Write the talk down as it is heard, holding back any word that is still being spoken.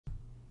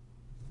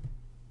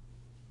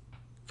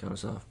Count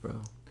us off,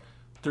 bro.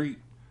 3,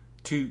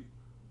 2,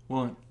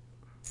 1.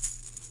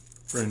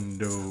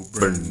 Brendo.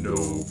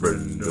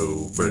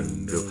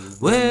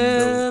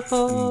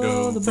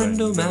 Wherefore the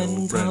Brendo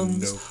man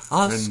comes,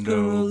 Oscar,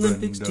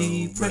 Olympics,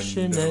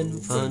 depression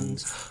and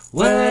funds.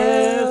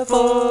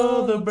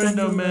 Wherefore the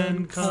Brendo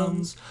man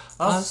comes,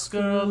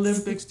 Oscar,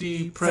 Olympics,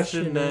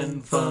 depression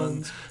and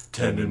funds.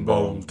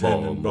 Tenenbaums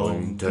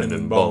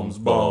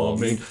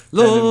bombing,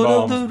 Lord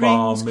of the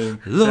Rings,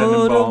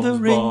 Lord of the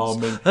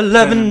Rings,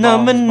 11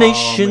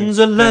 nominations,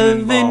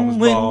 11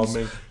 wins.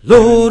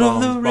 Lord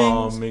of the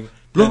Rings,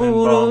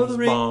 Lord of the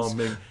Rings,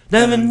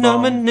 11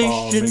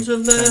 nominations,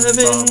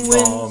 11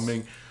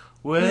 wins.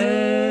 Wherefore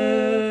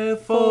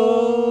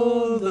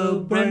the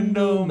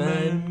Brendo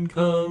man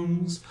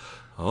comes,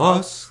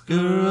 Oscar,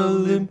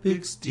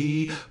 Olympics,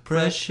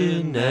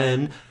 depression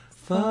and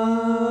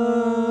funds.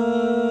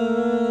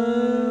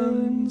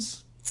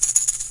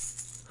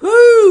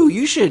 Woo!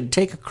 You should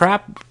take a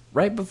crap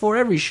right before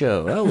every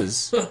show. That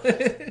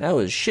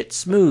was shit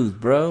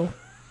smooth, bro.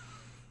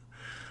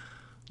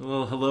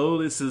 Well, hello,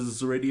 this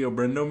is Radio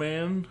Brendo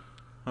Man.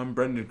 I'm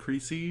Brendan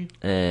Creasy.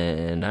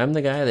 And I'm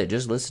the guy that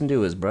just listened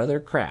to his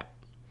brother crap.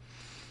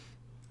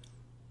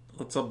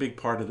 That's a big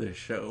part of this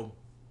show.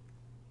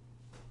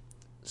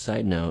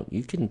 Side note,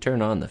 you can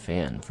turn on the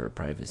fan for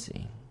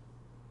privacy.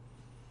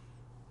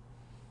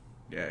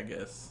 Yeah, I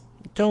guess.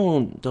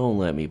 Don't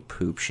let me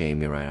poop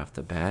shame you right off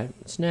the bat.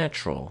 It's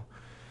natural.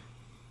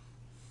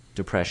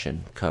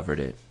 Depression covered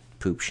it.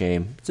 Poop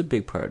shame, it's a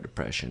big part of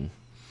depression.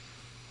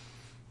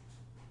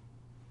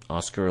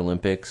 Oscar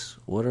Olympics,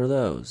 what are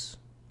those?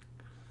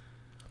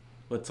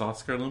 What's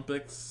Oscar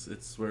Olympics?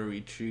 It's where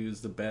we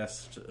choose the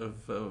best of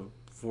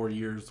 4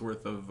 years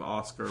worth of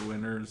Oscar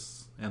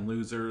winners and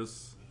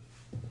losers.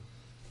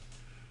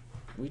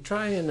 We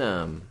try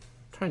and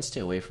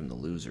stay away from the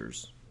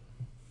losers.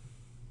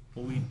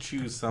 Well, we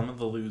choose some of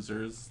the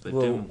losers that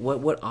Well, didn't.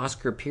 what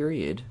Oscar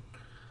period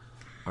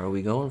are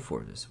we going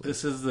for this week?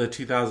 This is the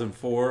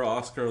 2004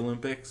 Oscar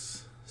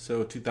Olympics,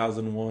 so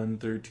 2001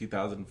 through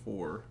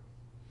 2004.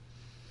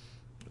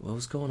 What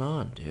was going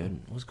on, dude?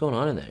 What was going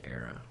on in that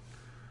era?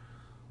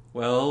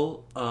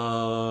 Well,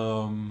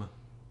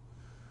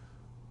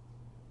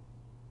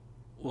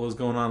 what was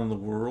going on in the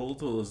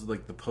world? It was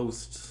like the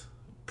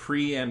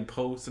pre and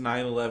post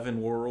 9/11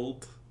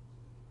 world.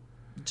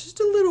 Just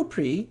a little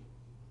pre.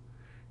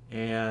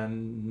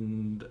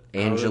 And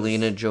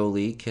Angelina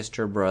Jolie kissed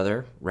her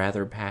brother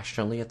rather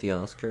passionately at the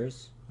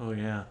Oscars. Oh,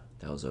 yeah.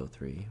 That was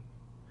 2003.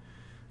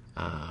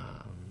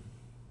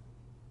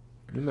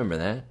 Remember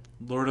that?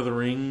 Lord of the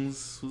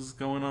Rings was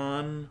going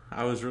on.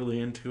 I was really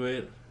into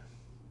it.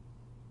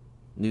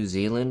 New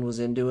Zealand was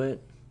into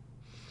it.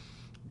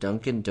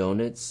 Dunkin'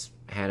 Donuts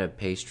had a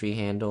pastry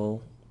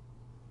handle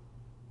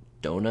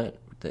donut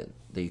that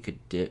you could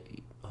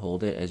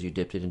hold it as you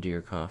dipped it into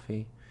your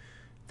coffee.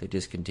 They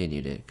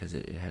discontinued it because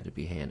it had to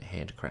be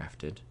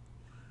handcrafted.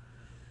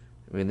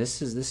 I mean,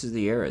 this is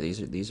the era.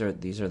 These are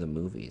the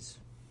movies.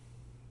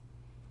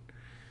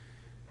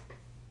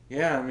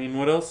 Yeah, I mean,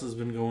 what else has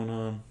been going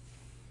on?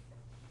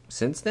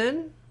 Since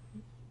then?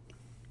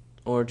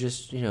 Or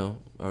just, are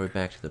we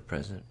back to the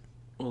present?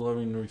 Well, I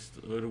mean,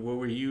 what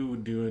were you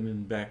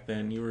doing back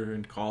then? You were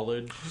in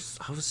college?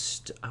 I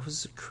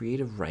was a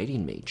creative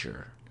writing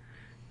major.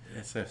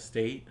 SF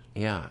State?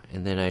 Yeah,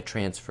 and then I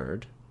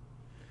transferred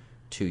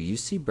to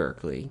UC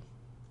Berkeley.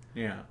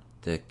 Yeah.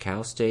 The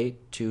Cal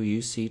State to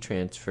UC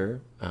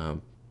transfer,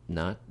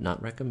 not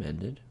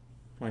recommended.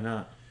 Why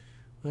not?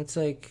 Well, it's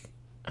like,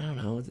 I don't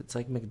know, it's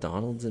like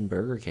McDonald's and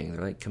Burger King.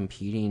 They're like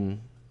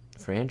competing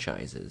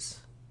franchises.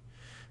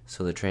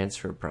 So the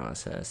transfer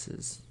process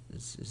is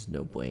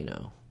no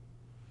bueno.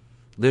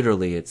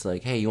 Literally, it's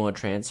like, hey, you want to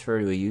transfer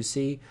to a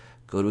UC?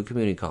 Go to a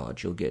community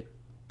college. You'll get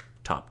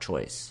top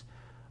choice.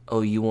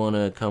 Oh, you want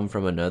to come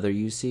from another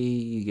UC?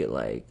 You get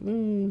like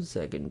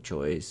second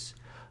choice.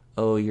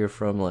 Oh, you're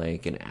from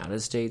like an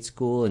out-of-state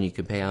school and you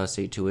can pay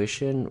out-of-state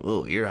tuition?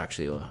 Oh, you're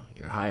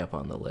high up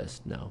on the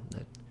list. No,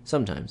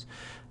 sometimes.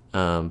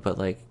 But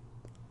like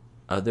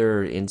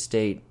other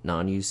in-state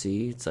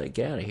non-UC, it's like,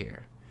 get out of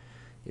here.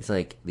 It's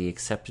like the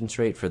acceptance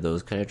rate for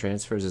those kind of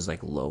transfers is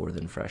like lower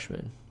than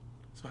freshmen.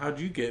 So how'd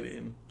you get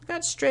in? I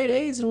got straight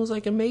A's and was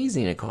like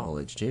amazing at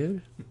college,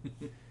 dude.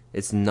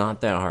 It's not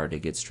that hard to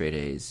get straight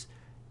A's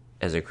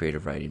as a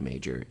creative writing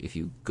major if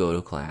you go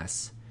to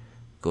class,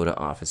 go to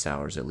office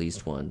hours at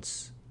least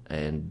once,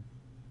 and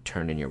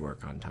turn in your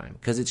work on time.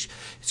 Because it's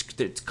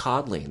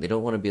coddling. They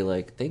don't want to be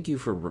like, thank you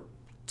for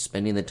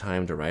spending the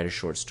time to write a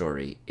short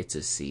story. It's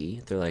a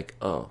C. They're like,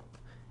 oh,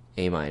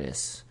 A-.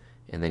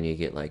 And then you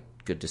get like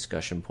good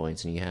discussion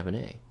points and you have an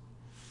A.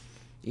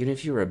 Even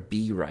if you're a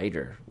B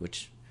writer,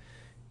 which,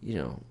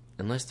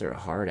 unless they're a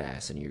hard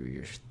ass and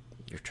you're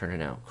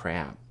turning out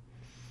crap,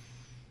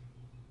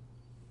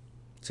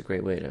 it's a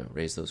great way to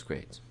raise those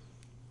grades.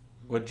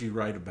 What'd you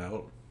write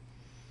about?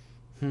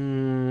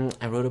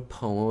 I wrote a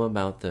poem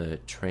about the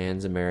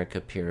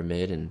Transamerica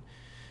Pyramid and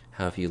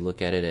how if you look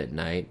at it at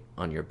night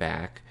on your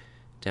back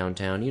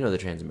downtown, the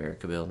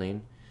Transamerica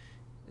building,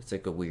 It's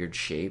like a weird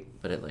shape,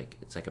 but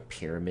it's like a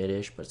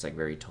pyramid-ish, but it's like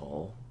very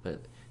tall.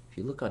 But if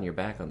you look on your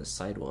back on the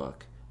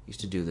sidewalk, I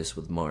used to do this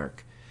with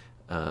Mark.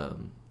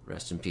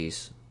 Rest in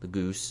peace, the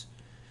goose.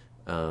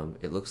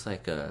 It looks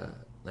like a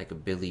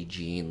Billie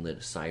Jean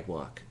lit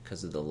sidewalk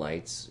because of the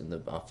lights in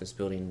the office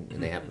building,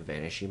 and they have a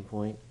vanishing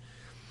point.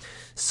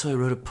 So I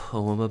wrote a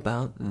poem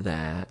about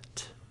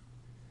that.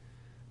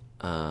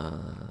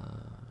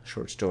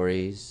 Short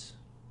stories.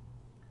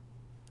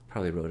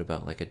 Probably wrote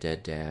about like a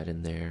dead dad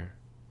in there.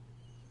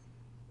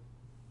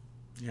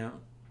 Yeah.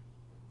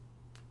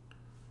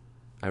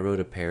 I wrote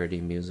a parody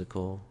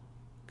musical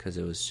because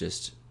it was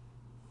just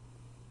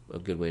a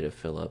good way to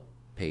fill up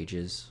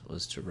pages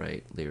was to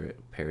write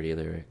parody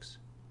lyrics.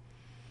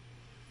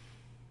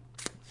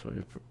 So I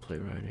did for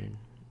playwriting.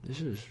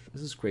 This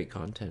is great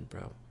content,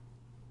 bro.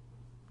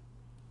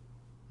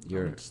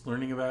 I'm just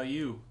learning about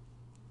you.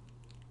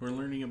 We're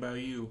learning about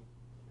you.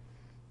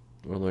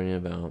 We're learning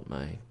about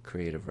my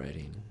creative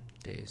writing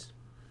days.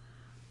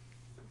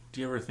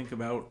 Do you ever think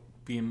about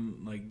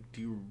being like,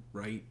 do you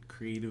write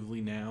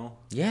creatively now?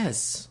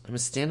 Yes, I'm a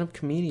stand-up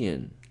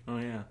comedian. Oh,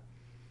 yeah.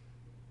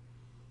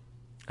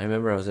 I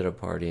remember I was at a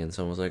party and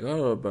someone was like,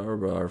 "Oh,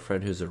 Barbara, our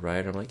friend who's a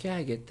writer." I'm like, "Yeah,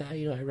 I get that.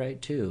 I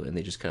write too." And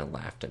they just kind of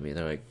laughed at me.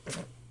 They're like,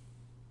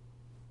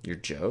 "Your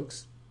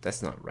jokes?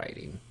 That's not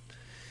writing."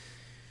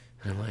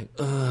 And I'm like,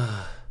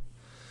 "Ugh,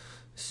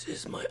 this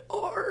is my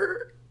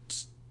art.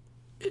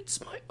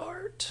 It's my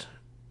art."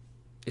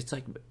 It's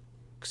like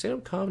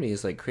stand-up comedy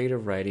is like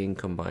creative writing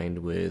combined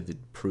with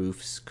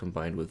proofs,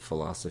 combined with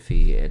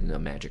philosophy, and a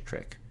magic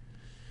trick.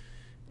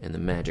 And the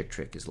magic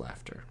trick is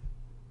laughter.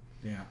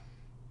 Yeah.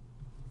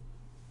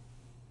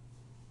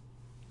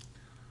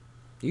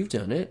 You've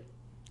done it.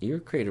 You're a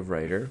creative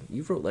writer.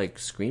 You've wrote like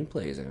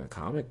screenplays and a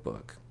comic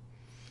book.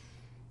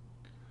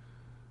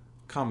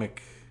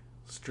 Comic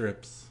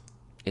strips.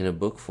 In a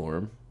book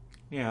form.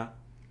 Yeah.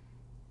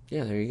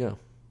 Yeah, there you go.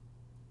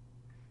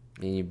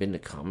 And you've been to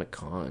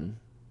Comic-Con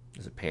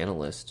as a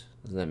panelist.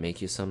 Doesn't that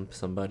make you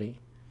somebody?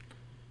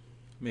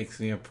 Makes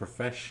me a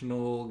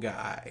professional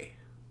guy.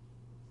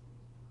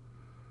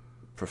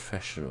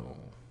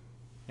 Professional.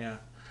 Yeah.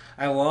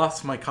 I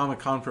lost my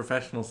Comic-Con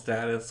professional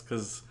status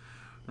because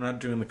I'm not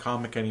doing the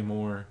comic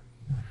anymore.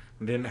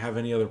 I didn't have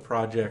any other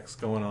projects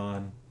going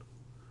on.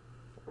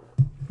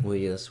 Well,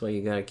 yeah, that's why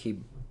you gotta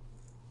keep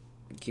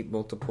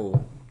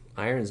multiple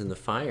irons in the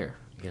fire,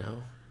 you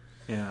know?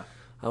 Yeah.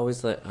 I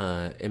always let,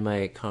 in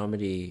my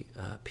comedy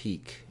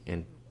peak,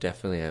 and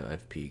definitely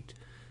I've peaked.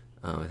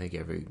 I think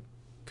every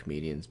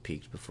comedian's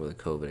peaked before the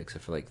COVID,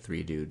 except for like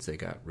 3 dudes that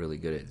got really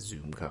good at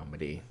Zoom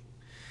comedy.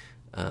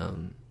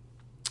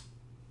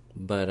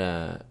 But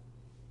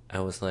I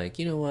was like,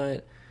 you know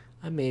what?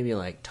 I'm maybe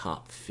like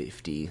top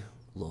 50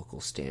 local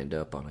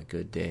stand-up on a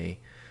good day,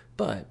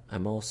 but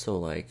I'm also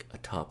like a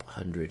top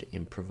 100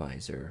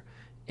 improviser,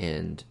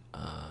 and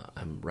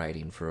I'm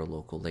writing for a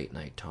local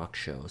late-night talk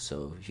show.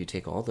 So if you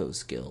take all those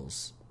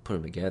skills, put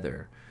them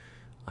together,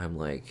 I'm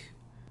like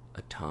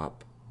a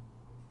top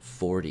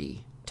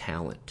 40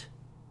 talent.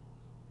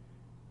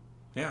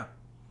 Yeah.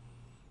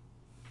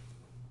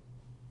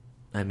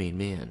 I mean,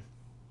 man.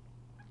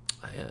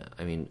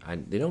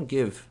 They don't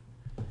give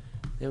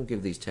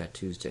these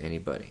tattoos to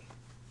anybody.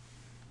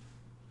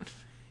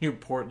 Your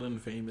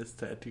Portland famous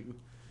tattoo.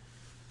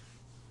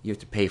 You have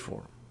to pay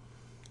for them.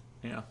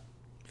 Yeah. You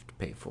have to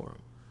pay for them.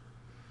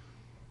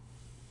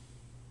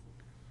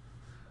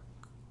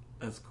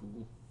 That's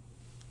cool.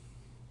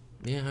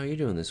 Yeah, how you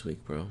doing this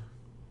week, bro?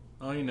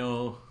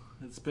 Oh,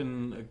 it's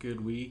been a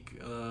good week.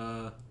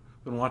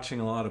 Been watching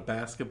a lot of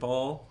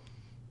basketball.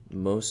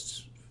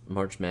 Most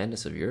March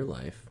Madness of your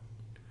life.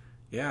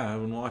 Yeah,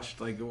 I've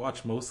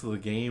watched most of the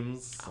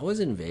games. I was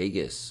in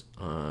Vegas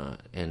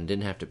and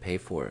didn't have to pay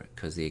for it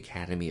because the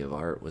Academy of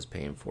Art was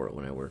paying for it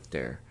when I worked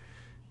there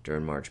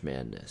during March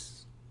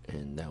Madness,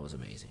 and that was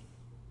amazing.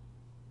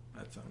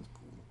 That sounds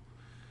cool.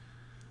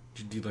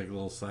 Did you do like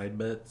little side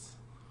bets?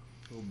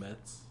 Little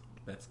bets?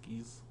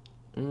 Betskis?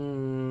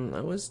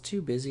 I was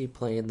too busy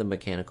playing the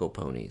mechanical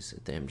ponies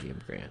at the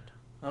MGM Grand.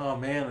 Oh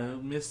man, I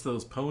miss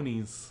those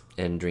ponies.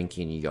 And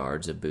drinking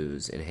yards of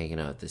booze and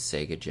hanging out at the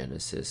Sega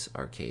Genesis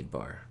arcade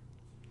bar.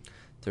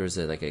 It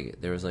wasn't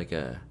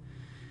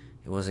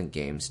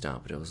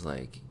GameStop, but it was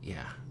like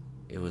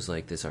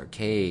this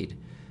arcade.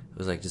 It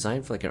was like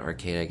designed for like an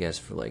arcade, I guess,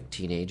 for like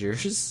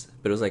teenagers,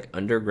 but it was like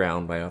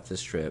underground right off the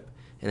strip,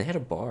 and they had a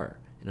bar,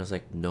 and it was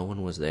like no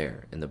one was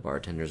there, and the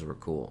bartenders were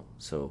cool.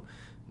 So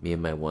me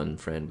and my one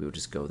friend, we would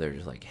just go there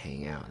to like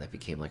hang out. That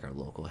became like our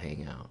local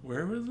hangout.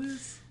 Where was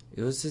this?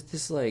 It was just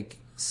this like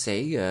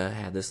Sega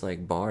had this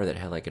like bar that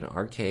had like an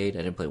arcade.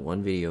 I didn't play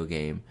one video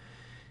game.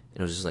 And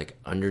it was just like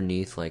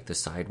underneath like the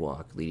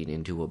sidewalk leading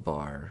into a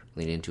bar,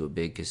 leading into a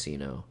big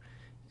casino.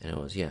 And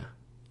it was, yeah.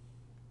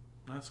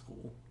 That's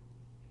cool.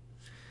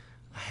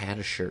 I had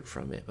a shirt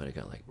from it, but it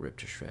got like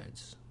ripped to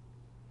shreds.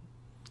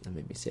 That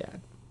made me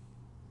sad.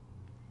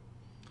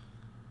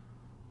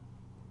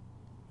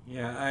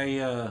 Yeah,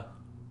 I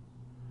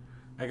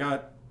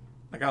got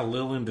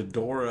Lil into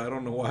Dora. I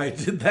don't know why I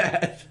did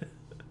that.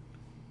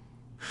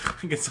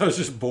 I guess I was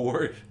just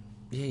bored.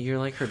 Yeah, you're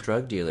like her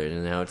drug dealer,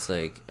 and now it's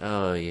like,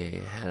 oh yeah,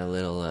 you had a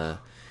little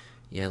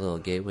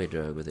gateway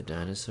drug with a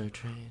dinosaur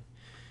train.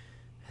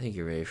 I think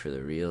you're ready for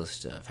the real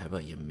stuff. How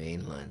about you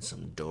mainline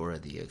some Dora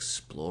the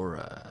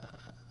Explorer?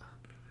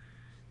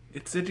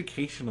 It's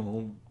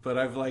educational, but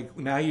I've like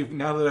now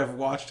that I've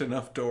watched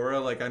enough Dora,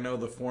 like I know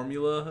the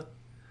formula.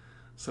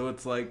 So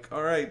it's like,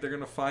 all right, they're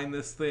gonna find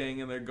this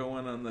thing, and they're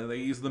going on. They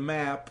use the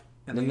map,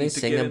 and then they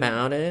sing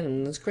about it,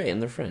 and it's great,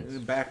 and they're friends.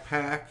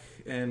 Backpack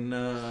and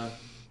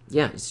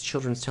yeah, it's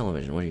children's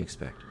television. What do you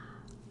expect?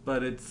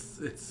 But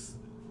it's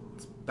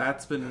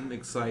that's been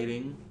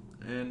exciting,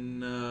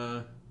 and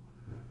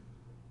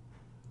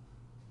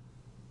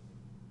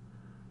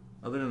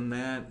other than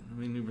that, I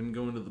mean, we've been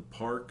going to the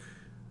park,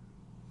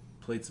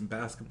 played some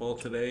basketball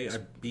today. I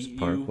beat you.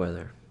 Park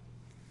weather.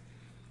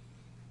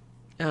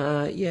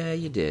 Yeah,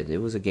 you did. It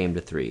was a game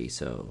to 3,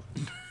 so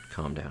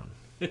calm down.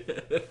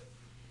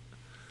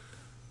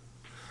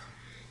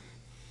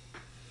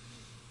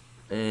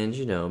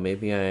 And,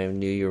 maybe I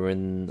knew you were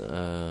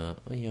needed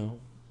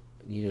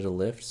a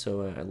lift,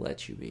 so I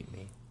let you beat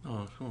me.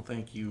 Oh, well,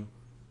 thank you.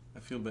 I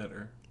feel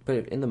better.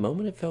 But in the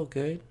moment, it felt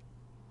good.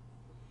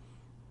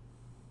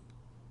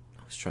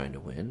 I was trying to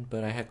win,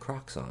 but I had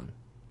Crocs on.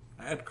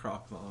 I had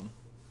Crocs on.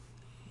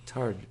 It's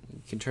hard.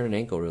 You can turn an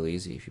ankle real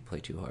easy if you play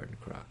too hard in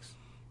Crocs.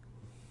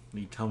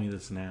 You tell me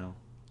this now.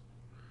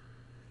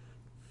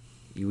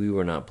 We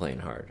were not playing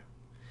hard.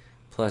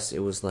 Plus, it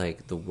was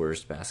like the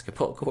worst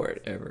basketball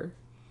court ever.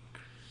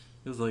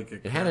 It was like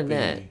it had a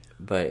net,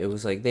 but it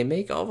was like they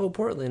make Alvo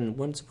Portland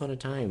once upon a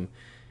time.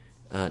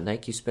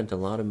 Nike spent a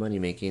lot of money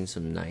making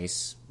some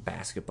nice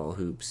basketball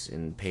hoops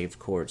in paved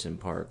courts and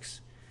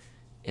parks,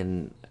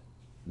 and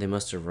they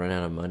must have run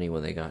out of money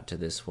when they got to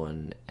this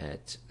one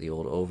at the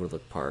old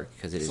Overlook Park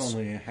because it's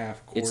only a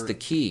half court. It's the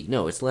key.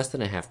 No, it's less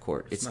than a half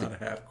court. It's not a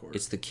half court.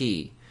 It's the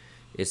key.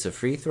 It's a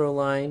free throw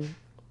line,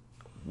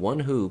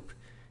 one hoop,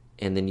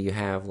 and then you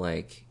have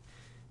like,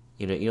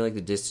 like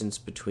the distance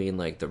between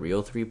like the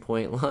real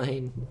 3-point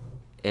line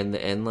and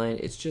the end line.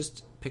 It's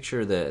just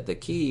picture the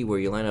key where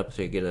you line up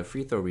to get a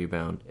free throw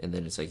rebound, and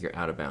then it's like you're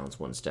out of bounds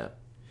one step.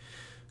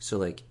 So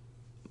like,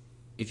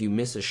 if you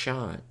miss a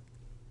shot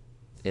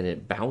and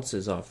it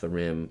bounces off the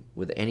rim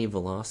with any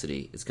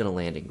velocity, it's going to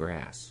land in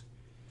grass.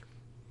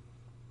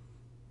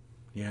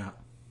 Yeah.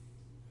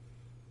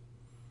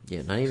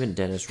 Yeah, not even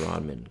Dennis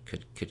Rodman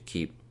could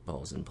keep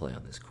balls in play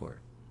on this court.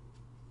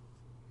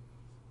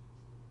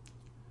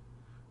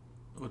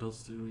 What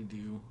else did we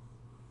do?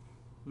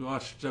 We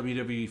watched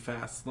WWE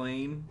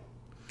Fastlane.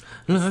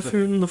 Life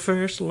in the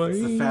fast lane.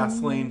 It's the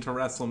fast lane to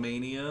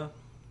WrestleMania.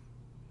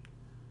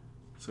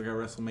 So we got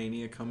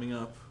WrestleMania coming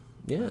up.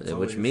 Yeah,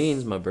 which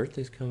means my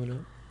birthday's coming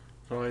up.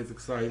 It's always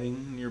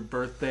exciting. Your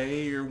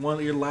birthday,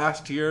 your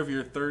last year of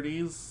your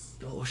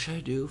 30s. What should I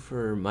do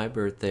for my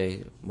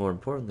birthday? More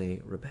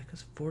importantly,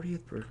 Rebecca's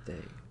 40th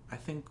birthday. I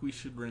think we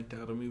should rent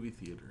out a movie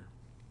theater.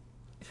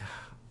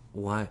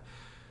 Why?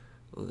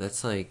 Well,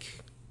 that's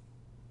like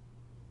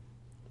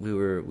we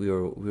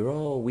were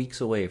all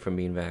weeks away from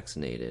being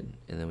vaccinated,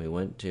 and then we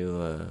went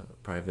to a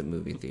private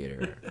movie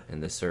theater,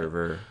 and the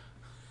server,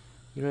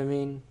 you know what I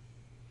mean?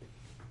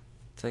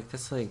 It's like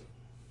that's like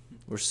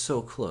we're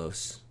so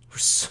close. We're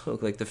so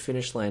like the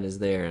finish line is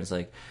there, and it's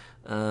like,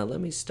 let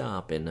me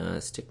stop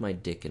and stick my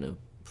dick in a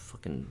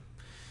fucking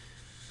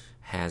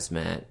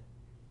hazmat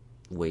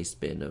waste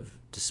bin of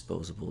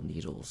disposable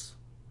needles.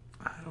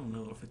 I don't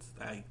know if it's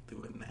like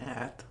doing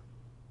that.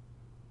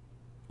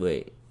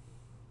 Wait,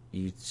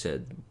 you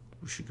said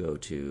we should go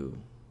to...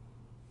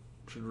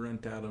 Should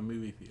rent out a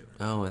movie theater.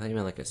 Oh, I thought you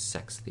meant like a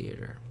sex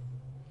theater.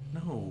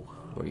 No.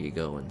 Where you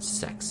go and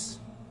sex.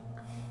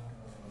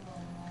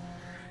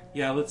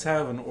 Yeah, let's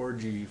have an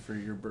orgy for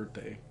your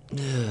birthday.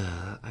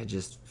 That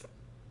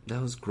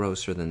was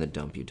grosser than the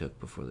dump you took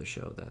before the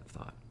show, that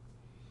thought.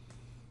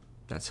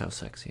 That's how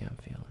sexy I'm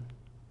feeling.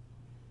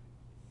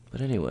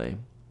 But anyway...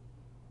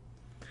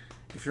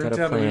 If you rented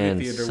out a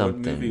movie theater, what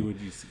movie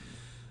would you see?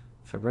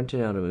 If I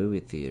rented out a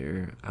movie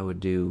theater, I would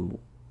do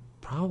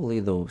probably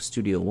the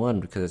Studio One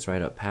because it's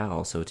right up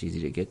Powell, so it's easy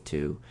to get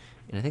to.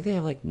 And I think they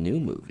have like new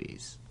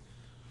movies.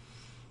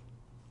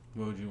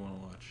 What would you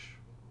want to watch?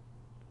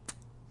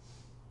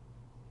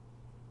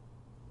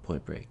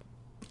 Point Break.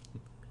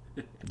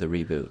 The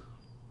reboot.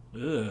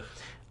 Ugh.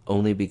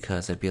 Only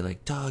because I'd be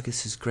like, dog,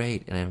 this is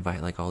great. And I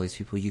invite like all these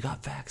people. You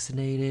got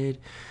vaccinated.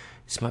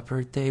 It's my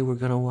birthday. We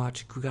got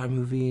a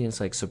movie. And it's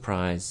like,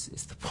 surprise.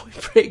 It's the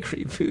Point Break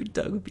reboot.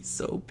 Doug would be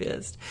so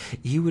pissed.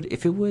 He would,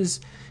 if it was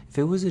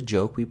a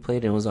joke we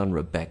played and it was on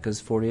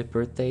Rebecca's 40th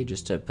birthday,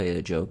 just to play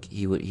the joke,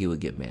 he would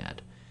get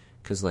mad.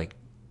 Because like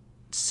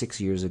 6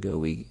 years ago,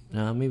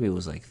 maybe it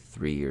was like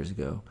 3 years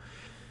ago,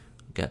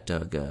 got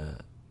Doug the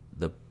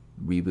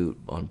reboot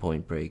on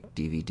Point Break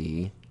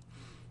DVD.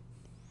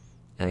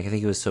 And I think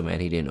he was so mad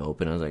he didn't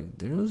open. I was like,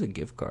 there was a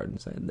gift card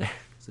inside there.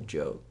 It's a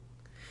joke.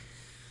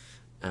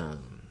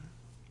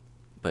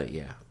 But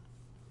yeah.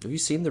 Have you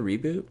seen the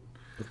reboot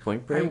with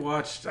Point Break?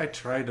 I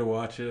tried to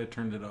watch it. I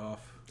turned it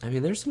off. I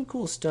mean, there's some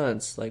cool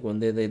stunts, like when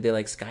they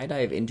like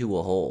skydive into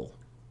a hole.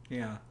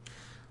 Yeah.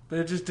 But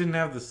it just didn't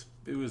have this.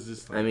 It was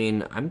just like. I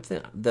mean,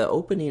 the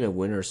opening of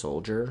Winter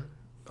Soldier,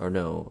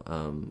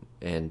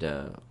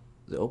 the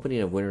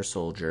opening of Winter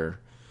Soldier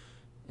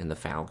and the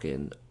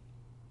Falcon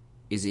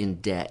is in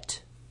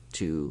debt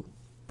to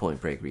Point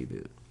Break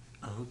reboot.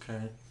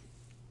 Okay.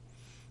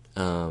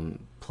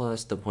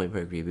 Plus, the Point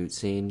Break reboot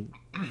scene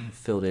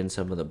filled in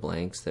some of the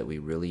blanks that we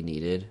really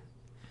needed.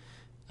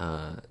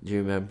 Do you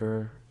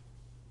remember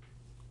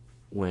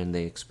when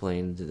they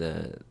explained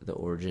the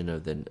origin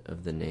of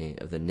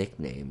the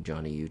nickname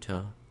Johnny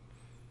Utah?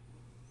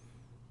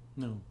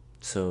 No.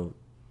 So,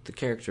 the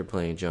character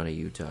playing Johnny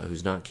Utah,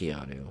 who's not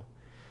Keanu,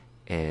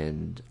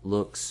 and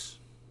looks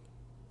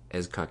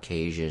as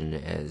Caucasian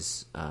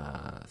as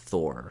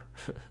Thor,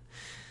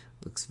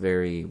 looks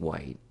very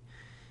white.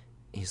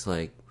 He's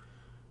like,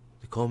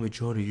 they call me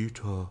Johnny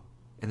Utah.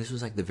 And this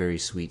was like the very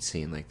sweet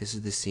scene. Like, this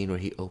is the scene where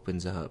he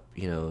opens up,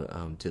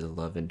 to the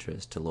love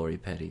interest, to Lori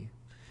Petty.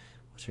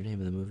 What's her name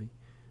in the movie?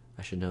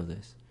 I should know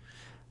this.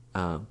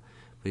 But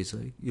he's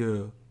like,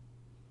 yeah.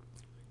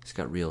 He's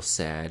got real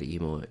sad,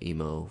 emo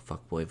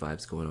fuckboy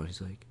vibes going on.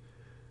 He's like,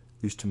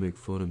 they used to make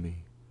fun of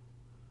me.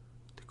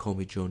 They call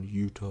me Johnny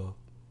Utah.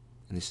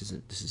 And this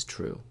is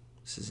true.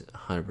 This is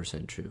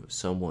 100% true.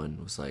 Someone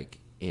was like,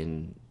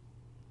 in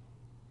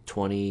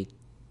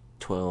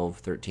 2012,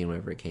 13,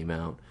 whenever it came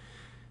out,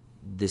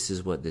 this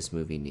is what this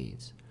movie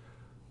needs.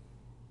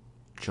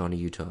 Johnny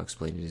Utah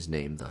explained his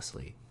name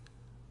thusly.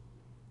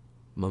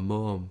 My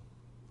mom,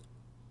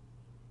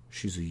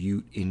 she's a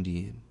Ute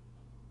Indian,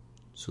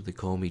 so they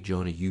call me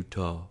Johnny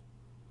Utah.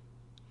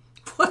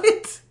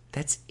 What?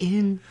 That's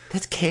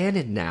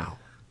canon now.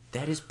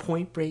 That is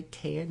Point Break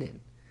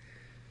canon.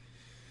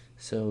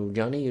 So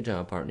Johnny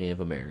Utah, part Native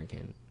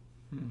American.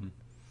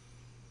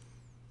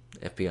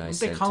 FBI Don't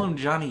sent they call him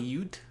Johnny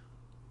Ute?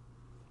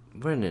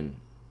 Brendan,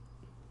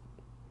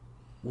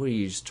 what are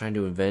you, just trying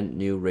to invent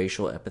new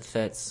racial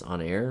epithets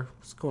on air?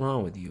 What's going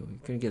on with you?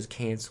 You're going to get us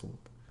canceled.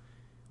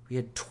 We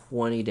had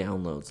 20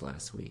 downloads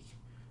last week.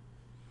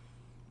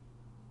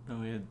 No,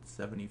 we had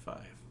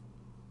 75.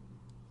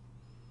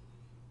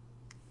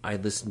 I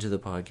listened to the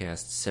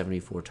podcast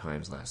 74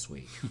 times last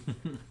week.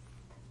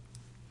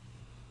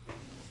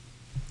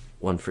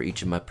 One for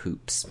each of my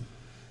poops.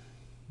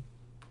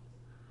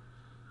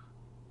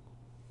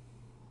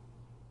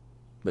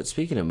 But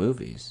speaking of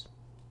movies,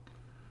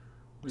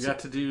 we got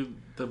to do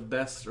the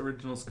best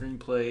original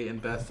screenplay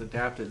and best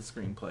adapted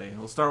screenplay.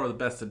 We'll start with the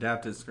best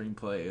adapted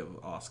screenplay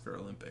of Oscar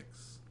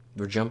Olympics.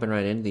 we're jumping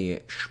right into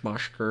the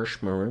Oscar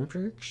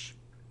Schmarimpics.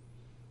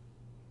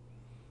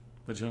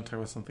 But do you want to talk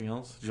about something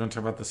else? Do you want to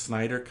talk about the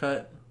Snyder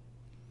Cut?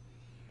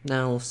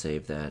 No, we'll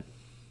save that.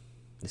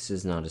 This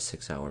is not a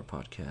 6-hour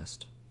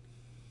podcast.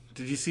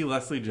 Did you see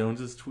Leslie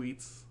Jones's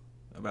tweets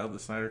about the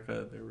Snyder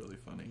Cut? They're really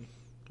funny.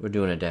 We're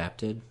doing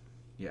adapted.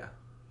 Yeah.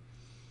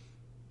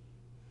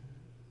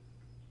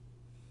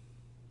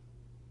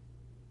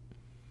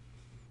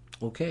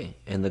 Okay,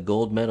 and the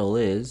gold medal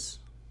is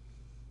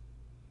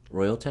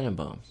Royal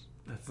Tenenbaums.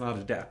 That's not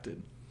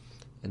adapted.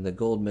 And the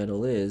gold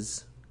medal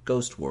is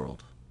Ghost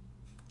World.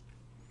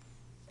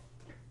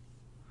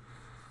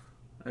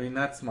 I mean,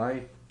 that's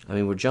my...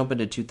 We're jumping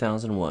to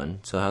 2001,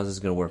 so how's this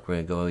going to work?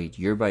 We're going to go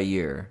year by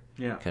year.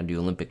 Yeah. Kind of do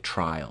Olympic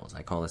trials.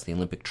 I call this the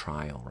Olympic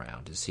trial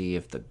round to see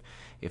if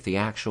the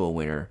actual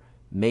winner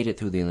made it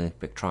through the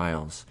Olympic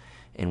trials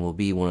and will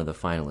be one of the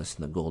finalists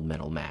in the gold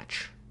medal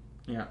match.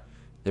 Yeah.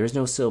 There is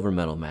no silver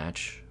medal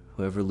match.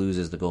 Whoever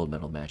loses the gold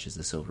medal match is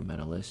the silver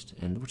medalist.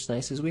 And what's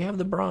nice is we have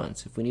the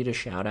bronze. If we need a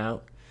shout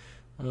out,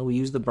 we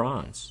use the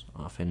bronze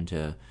often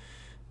to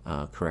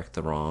correct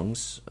the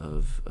wrongs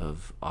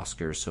of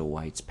Oscar So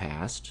White's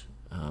past.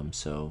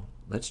 So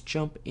let's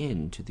jump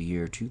into the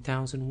year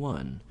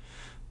 2001,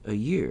 a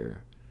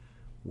year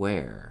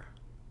where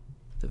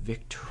the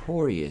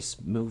victorious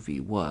movie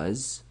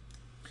was...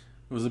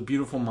 It was A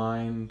Beautiful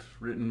Mind,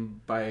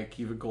 written by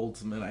Akiva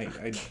Goldsman.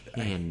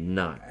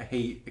 I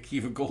hate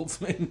Akiva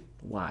Goldsman.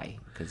 Why?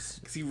 Because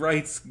he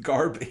writes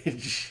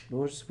garbage.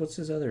 What's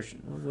his other...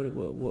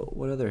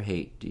 What other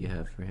hate do you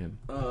have for him?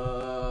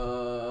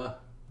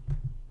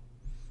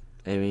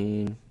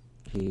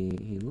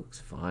 He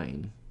looks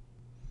fine.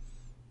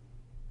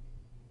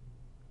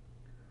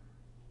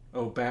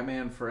 Oh,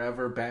 Batman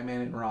Forever,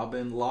 Batman and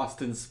Robin,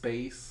 Lost in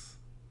Space,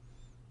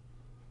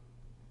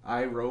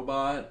 I,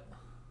 Robot,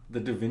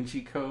 The Da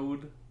Vinci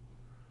Code.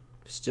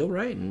 Still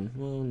writing.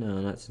 Well, no,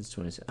 not since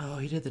 20... Oh,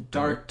 he did the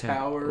Dark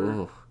Tower.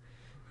 Oh,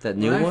 that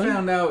new one? one? When I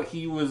found out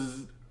he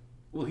was...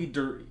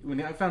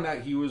 when I found out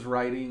he was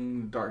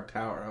writing Dark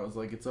Tower, I was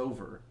like, it's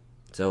over.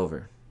 It's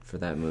over for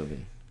that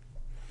movie.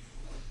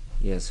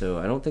 Yeah, so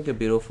I don't think A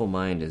Beautiful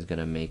Mind is going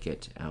to make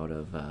it out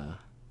of...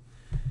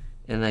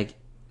 And, like,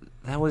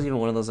 that wasn't even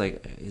one of those,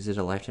 like, is it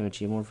a Lifetime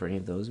Achievement Award for any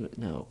of those?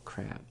 No,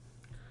 crap.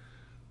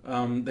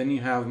 Then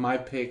you have my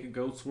pick,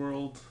 Ghost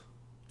World.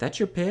 That's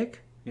your pick?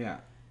 Yeah.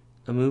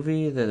 A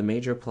movie that the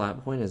major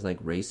plot point is,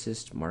 like,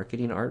 racist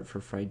marketing art for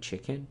fried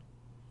chicken?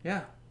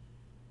 Yeah.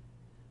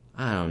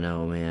 I don't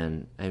know,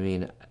 man.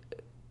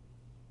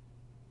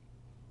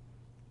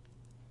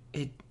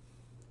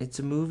 It's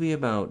a movie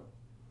about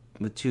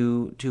with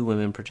two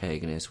women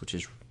protagonists, which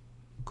is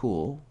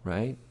cool,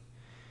 right?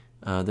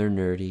 They're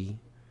nerdy,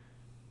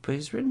 but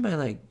it's written by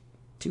like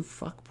two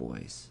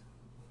fuckboys.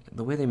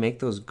 The way they make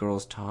those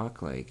girls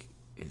talk, like,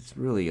 it's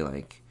really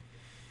like,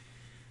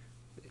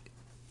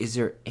 is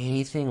there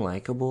anything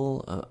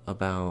likable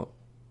about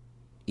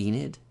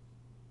Enid?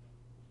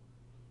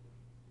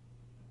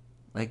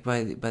 Like,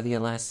 by the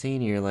last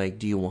scene, you're like,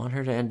 do you want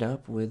her to end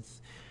up with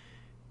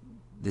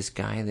this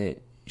guy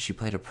that she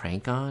played a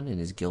prank on and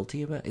is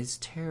guilty about? It's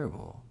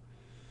terrible.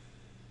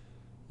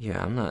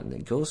 Yeah, I'm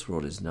not. Ghost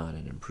World is not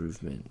an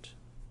improvement.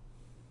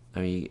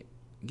 I mean,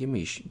 give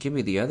me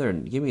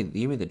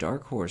the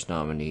Dark Horse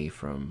nominee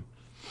from.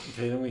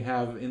 Okay, then we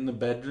have In the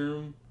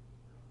Bedroom.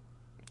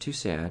 Too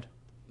sad.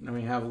 Then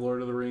we have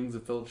Lord of the Rings: The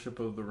Fellowship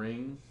of the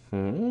Ring.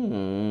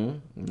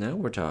 Now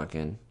we're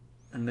talking.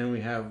 And then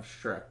we have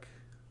Shrek.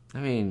 I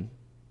mean,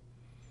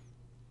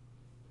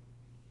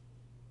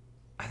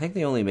 I think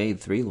they only made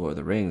 3 Lord of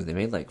the Rings. They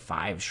made like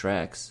 5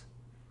 Shreks.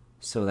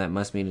 So that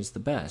must mean it's the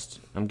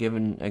best. I'm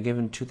giving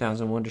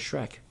 2001 to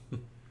Shrek.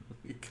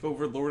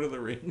 Over Lord of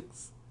the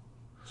Rings?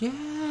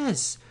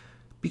 Yes.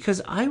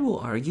 Because I will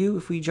argue,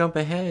 if we jump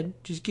ahead,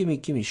 just give me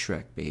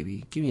Shrek,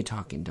 baby. Give me a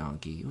talking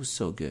donkey. It was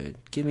so good.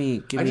 Give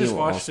me I just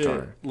watched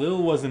All-Star. it.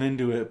 Lil wasn't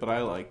into it, but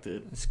I liked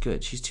it. It's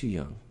good. She's too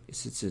young.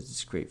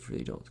 It's great for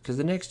the adults. Because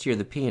the next year,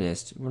 The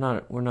Pianist, we're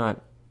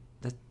not.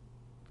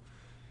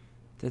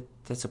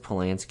 That's a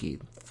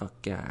Polanski.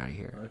 Fuck, get out of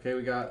here. Okay,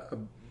 we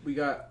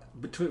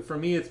got between. For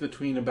me, it's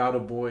between About a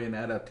Boy and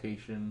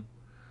Adaptation.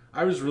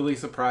 I was really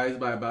surprised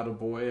by About a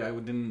Boy. I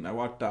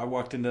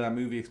walked into that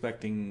movie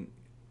expecting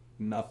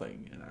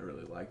nothing, and I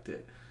really liked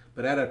it.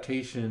 But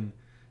Adaptation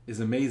is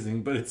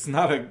amazing. But it's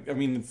not a. I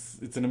mean,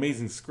 it's an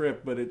amazing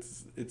script, but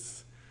it's.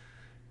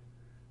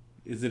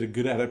 Is it a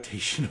good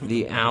adaptation of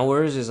The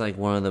Hours is like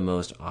one of the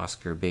most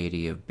Oscar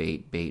baity of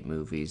bait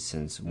movies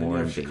since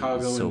Warren Beatty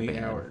Chicago was so and The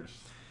bad. Hours.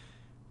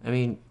 I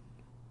mean,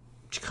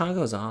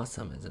 Chicago's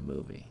awesome as a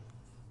movie.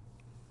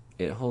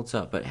 It holds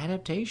up, but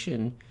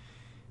adaptation,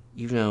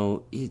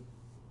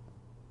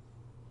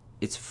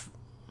 it's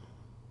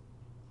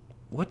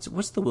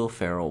what's the Will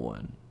Ferrell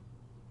one?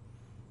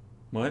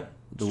 What?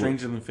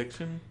 Stranger Than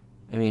Fiction?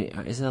 I mean,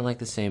 isn't that like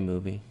the same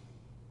movie?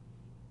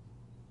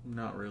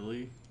 Not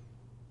really.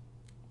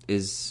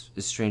 Is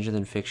Stranger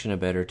Than Fiction a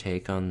better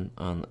take on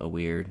a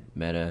weird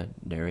meta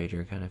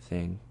narrator kind of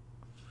thing?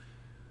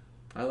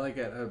 I like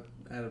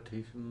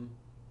Adaptation,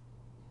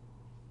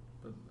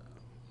 but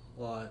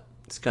a lot.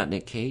 It's got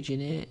Nick Cage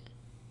in it.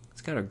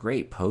 It's got a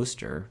great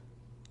poster.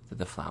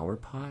 The flower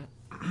pot.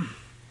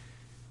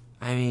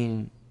 I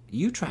mean,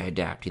 you try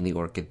adapting The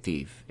Orchid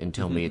Thief and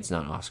tell me it's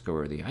not Oscar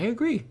worthy. I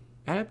agree.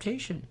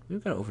 Adaptation.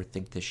 We've got to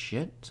overthink this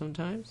shit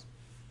sometimes.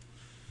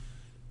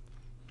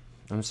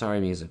 I'm sorry,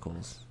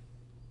 musicals.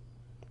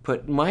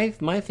 But my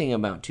thing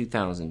about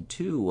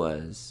 2002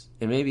 was,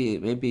 and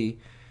maybe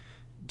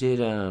did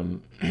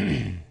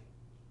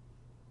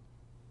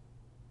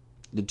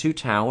The Two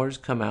Towers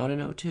come out in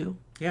 2002?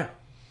 Yeah.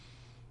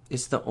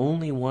 It's the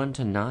only one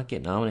to not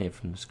get nominated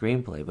from the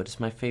screenplay, but it's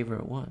my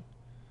favorite one.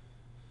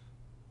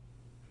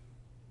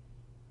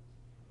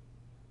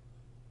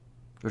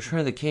 Return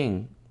of the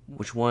King,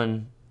 which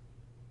won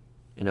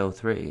in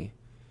 2003,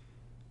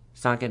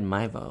 it's not getting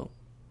my vote.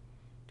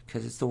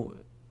 Because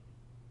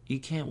you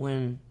can't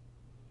win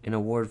an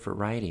award for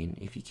writing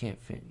if you can't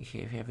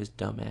have his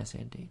dumbass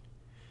ending.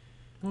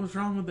 What was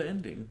wrong with the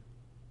ending?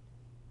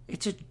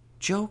 It's a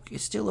joke.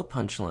 It's still a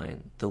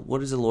punchline.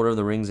 What is the Lord of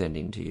the Rings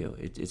ending to you?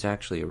 It's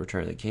actually a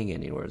Return of the King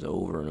ending where it's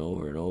over and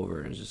over and over,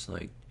 and it's just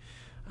like,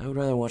 I would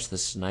rather watch the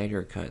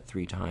Snyder Cut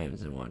 3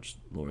 times than watch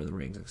Lord of the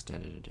Rings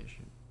Extended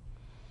Edition.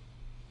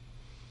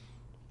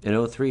 In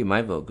 2003,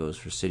 my vote goes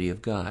for City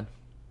of God,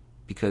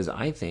 because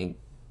I think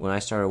when I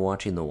started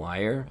watching The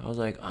Wire, I was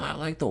like, oh, I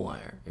like The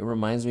Wire. It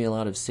reminds me a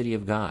lot of City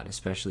of God,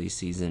 especially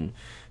season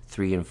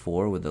 3 and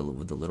 4 with the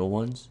little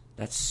ones.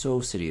 That's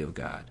so City of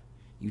God.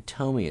 You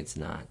tell me it's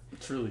not.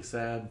 It's really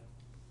sad.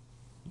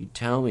 You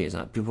tell me it's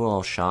not. People were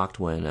all shocked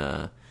when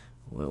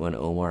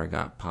Omar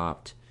got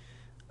popped,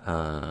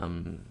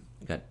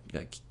 got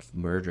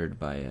murdered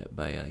by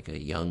like a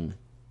young,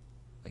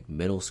 like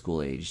middle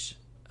school aged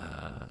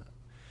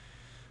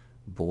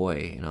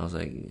boy, and I was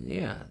like,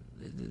 yeah,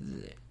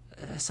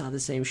 I saw the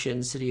same shit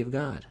in City of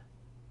God.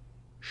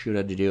 Shoot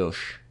de Dios.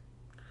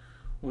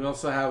 We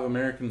also have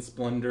American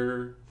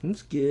Splendor.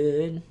 It's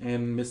good.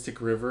 And Mystic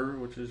River,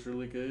 which is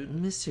really good.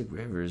 Mystic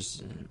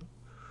River's...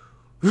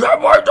 You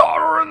have my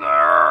daughter in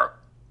there!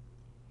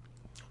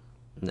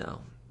 No.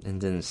 And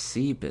then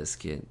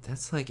Seabiscuit.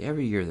 That's like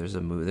every year there's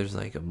a movie. There's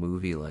like a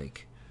movie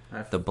like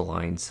The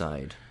Blind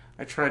Side.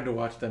 I tried to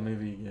watch that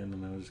movie again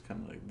and I was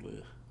kind of like,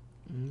 bleh.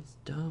 It's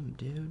dumb,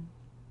 dude.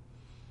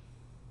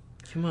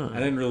 Come on. I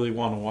didn't really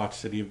want to watch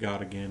City of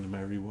God again in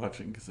my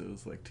rewatching because it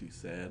was like too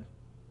sad.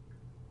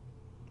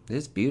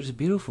 It's a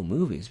beautiful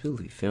movie. It's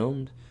beautifully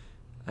filmed.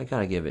 I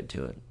gotta give it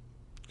to it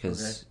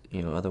because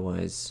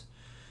otherwise,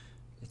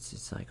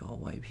 it's like all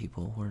white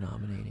people were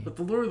nominating. But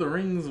The Lord of the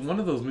Rings, one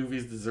of those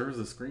movies deserves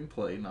a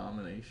screenplay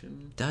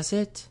nomination. Does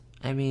it?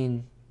 I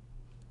mean,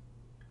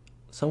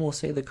 Some will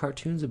say the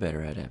cartoon's a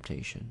better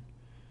adaptation.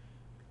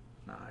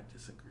 Nah, I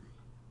disagree.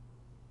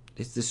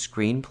 Is the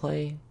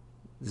screenplay?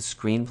 The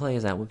screenplay,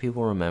 is that what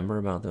people remember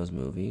about those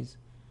movies?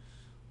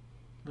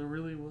 They're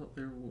really well.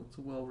 It's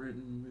a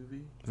well-written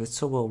movie. If it's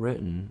so well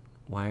written,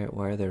 why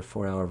are there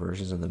 4-hour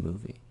versions of the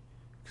movie?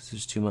 Because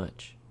there's too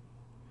much.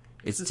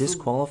 It's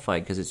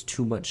disqualified because it's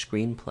too much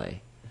screenplay.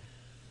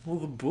 Well,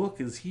 the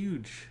book is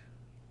huge.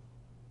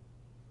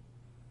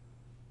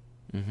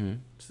 Mm-hmm.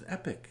 It's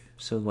epic.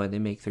 So why they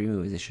make 3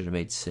 movies? They should have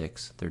made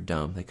 6. They're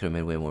dumb. They could have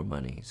made way more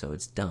money. So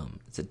it's dumb.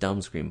 It's a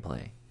dumb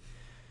screenplay.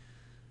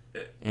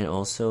 And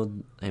also,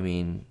 I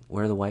mean,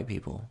 where are the white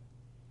people?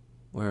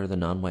 Where are the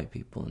non-white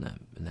people in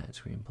that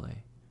screenplay?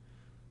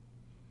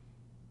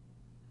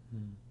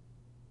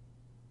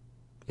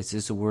 It's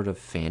just a word of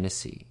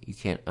fantasy. You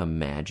can't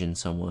imagine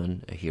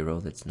someone, a hero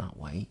that's not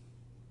white.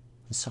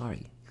 I'm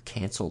sorry. You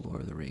canceled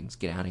Lord of the Rings.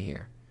 Get out of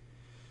here.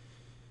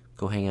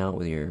 Go hang out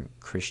with your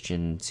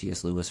Christian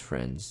C.S. Lewis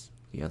friends,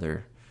 the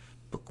other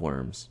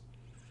bookworms.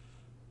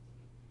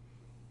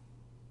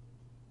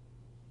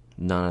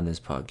 Not on this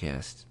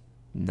podcast.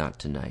 Not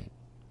tonight.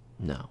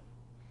 No.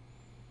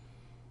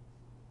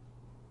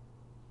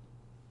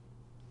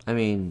 I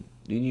mean,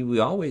 we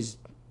always,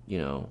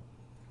 you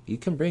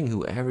can bring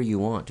whoever you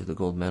want to the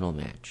gold medal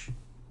match.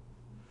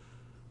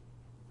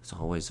 It's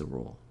always the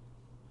rule.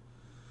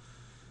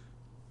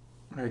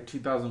 All right,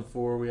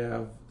 2004, we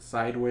have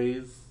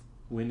Sideways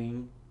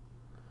winning.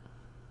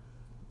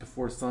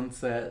 Before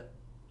Sunset,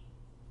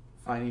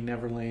 Finding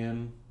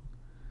Neverland,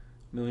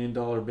 $1 Million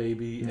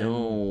Baby,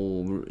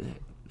 No.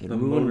 and The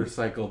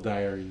Motorcycle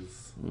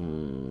Diaries.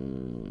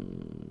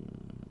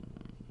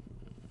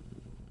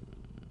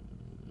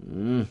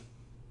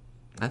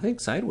 I think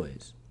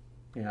Sideways.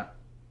 Yeah.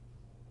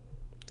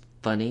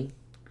 Funny.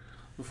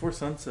 Before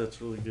Sunset's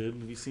really good.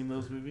 Have you seen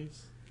those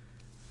movies?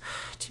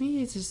 To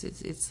me,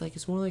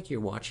 it's more like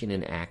you're watching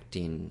an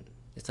acting.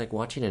 It's like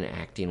watching an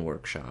acting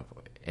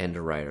workshop and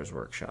a writer's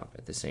workshop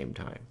at the same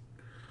time.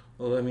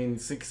 Well, I mean,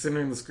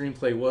 considering the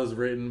screenplay was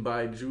written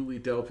by Julie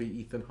Delpy,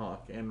 Ethan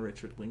Hawke, and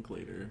Richard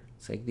Linklater.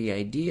 It's like the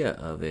idea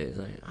of it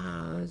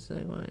is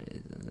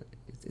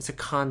it's a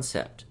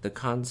concept. The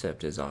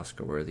concept is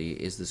Oscar worthy.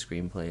 Is the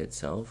screenplay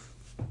itself?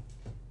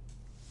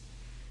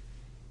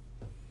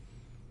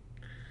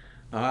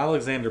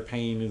 Alexander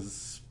Payne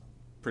is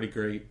pretty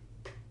great.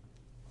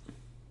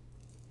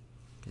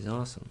 He's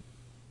awesome.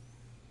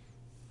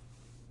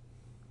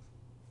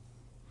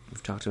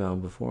 We've talked about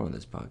him before on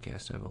this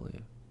podcast, I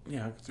believe.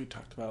 Yeah, because we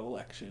talked about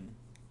Election.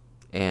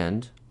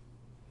 And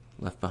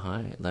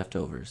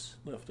Leftovers.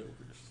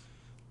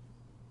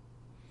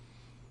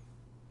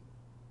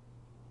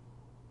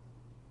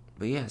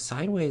 But yeah,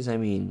 Sideways, I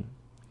mean,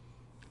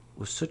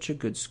 was such a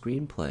good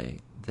screenplay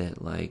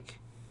that, like,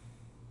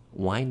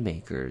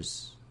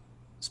 winemakers,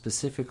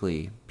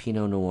 specifically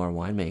Pinot Noir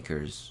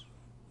winemakers,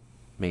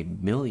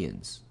 made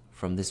millions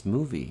from this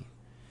movie.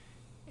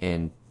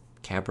 And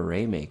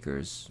Cabernet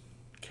makers...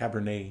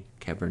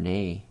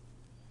 Cabernet.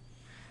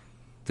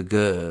 The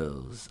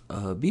girls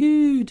are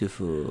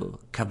beautiful.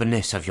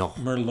 Cabernet Sauvignon.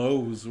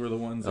 Merlots were the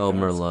ones. Oh,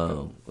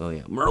 Merlot. Oh,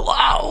 yeah.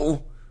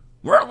 Merlot!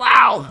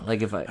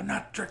 Like if I'm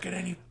not drinking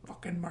any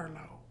fucking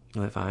Merlot.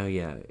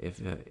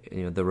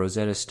 If the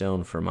Rosetta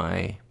Stone for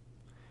my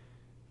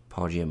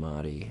Paul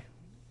Giamatti,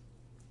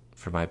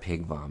 for my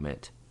Pig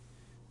Vomit,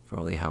 for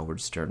all the Howard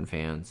Stern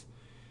fans,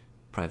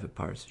 Private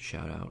Parts,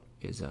 shout out,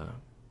 is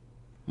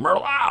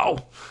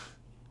Merlot!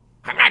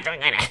 I'm not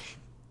doing it.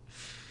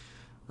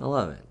 I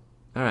love it.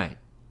 All right.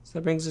 So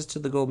that brings us to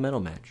the gold medal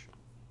match.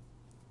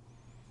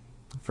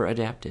 For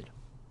adapted.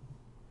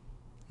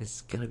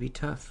 It's going to be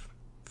tough.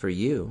 For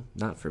you,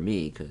 not for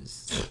me,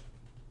 because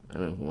I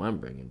don't know who I'm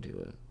bringing to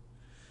it.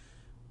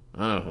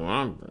 I know who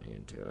I'm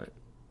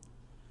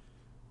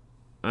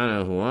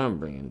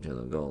bringing to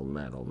the gold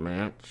medal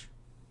match.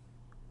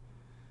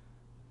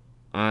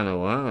 I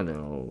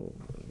know.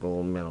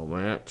 Gold medal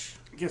match.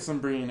 I guess I'm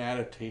bringing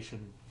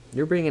adaptation.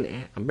 I'm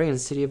bringing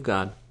City of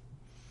God.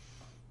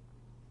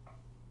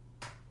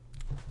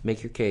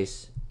 Make your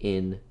case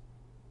in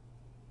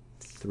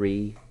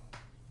 3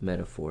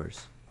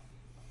 metaphors.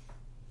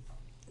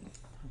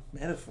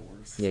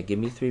 Metaphors? Yeah, give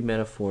me 3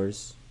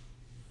 metaphors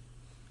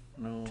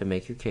No. to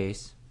make your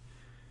case.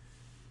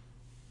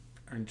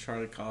 And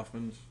Charlie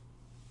Kaufman's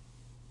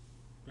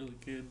really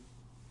good.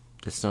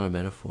 That's not a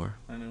metaphor.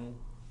 I know.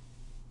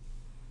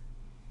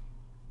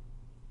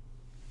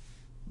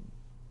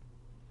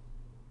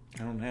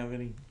 I don't have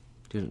any.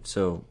 Dude,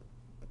 so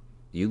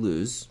you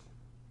lose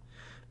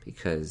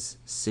because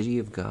City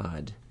of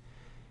God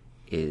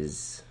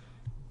is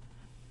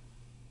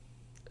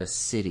a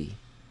city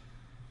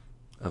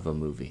of a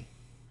movie.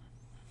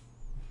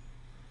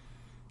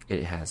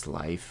 It has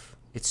life.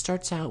 It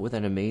starts out with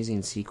an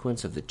amazing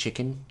sequence of the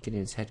chicken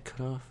getting its head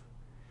cut off.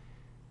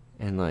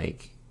 And,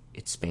 like,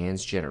 it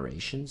spans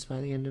generations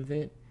by the end of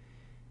it.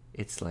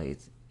 It's like,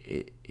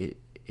 it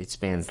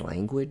spans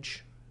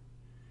language.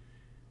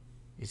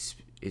 It's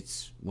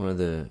one of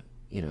the,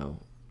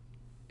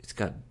 it's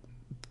got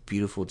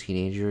beautiful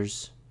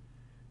teenagers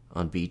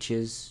on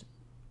beaches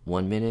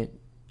 1 minute,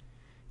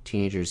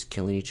 teenagers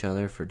killing each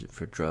other for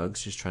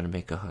drugs, just trying to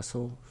make a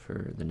hustle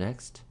for the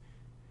next.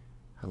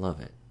 I love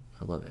it.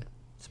 I love it.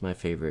 It's my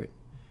favorite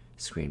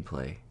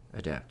screenplay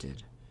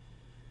adapted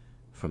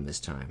from this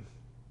time.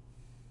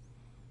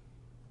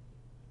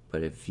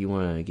 But if you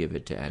want to give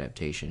it to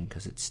adaptation,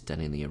 because it's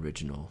stunning the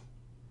original,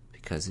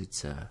 because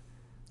it's a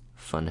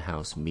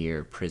Funhouse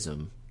mirror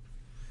prism,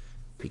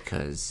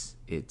 because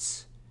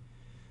it's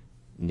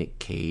Nick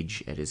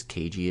Cage at his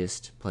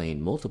cagiest,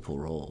 playing multiple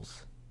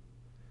roles.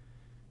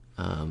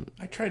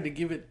 I tried to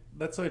give it.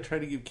 That's why I tried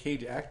to give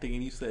Cage acting,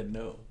 and you said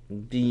no.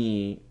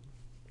 He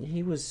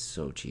was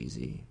so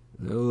cheesy.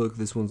 Oh, look,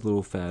 this one's a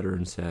little fatter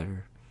and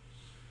sadder.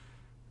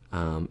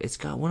 It's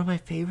got one of my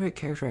favorite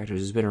character actors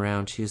who's been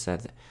around too. Is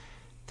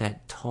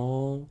that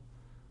tall,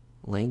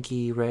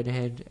 lanky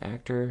redhead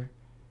actor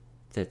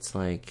that's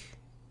like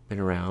been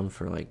around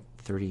for like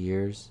 30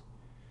 years.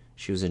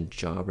 She was in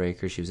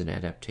Jawbreaker. She was in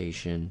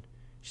Adaptation.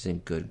 She's in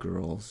Good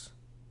Girls.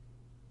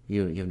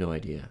 You have no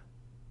idea.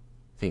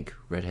 Think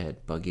redhead,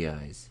 buggy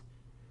eyes.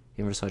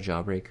 You ever saw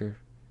Jawbreaker?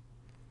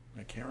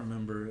 I can't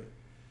remember it.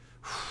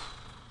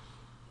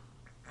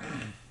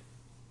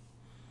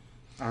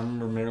 I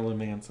remember Marilyn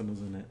Manson was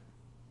in it.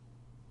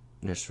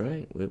 That's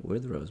right,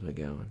 with Rose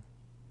McGowan.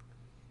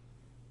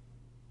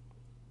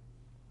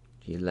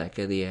 You like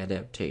the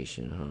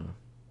adaptation, huh?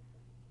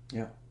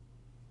 Yeah.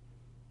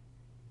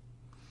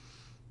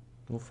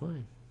 Well,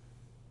 fine.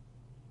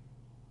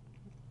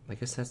 I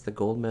guess that's the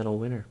gold medal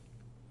winner.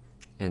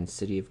 And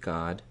City of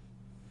God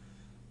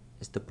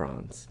is the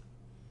bronze.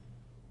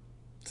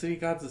 City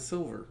of God's the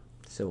silver.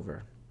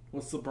 Silver.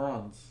 What's the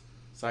bronze?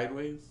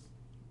 Sideways?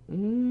 You're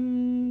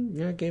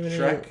not giving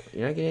Shrek?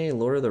 you're not getting any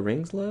Lord of the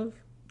Rings love?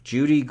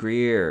 Judy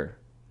Greer.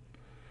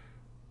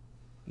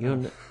 You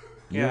don't know,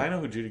 Yeah, I know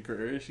who Judy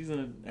Greer is. She's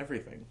in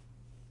everything.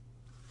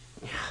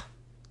 Yeah,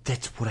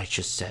 that's what I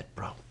just said,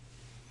 bro.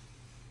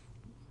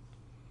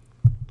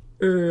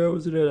 That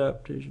was an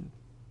adaptation.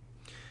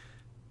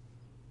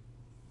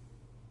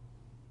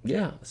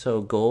 Yeah,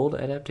 so gold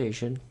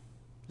adaptation,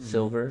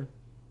 silver,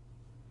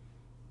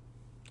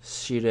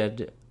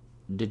 Cidade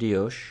de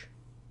Deus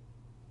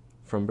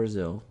from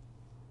Brazil,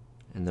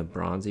 and the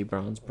bronze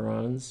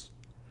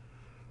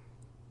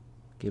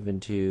given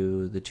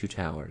to The Two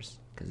Towers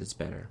because it's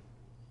better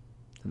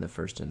than the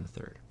first and the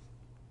third.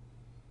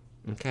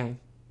 Okay.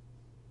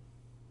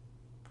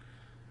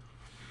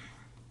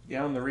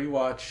 Yeah, on the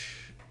rewatch,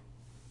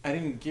 I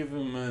didn't give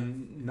him a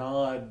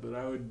nod, but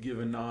I would give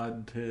a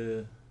nod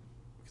to,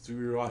 because we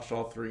rewatched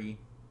all three,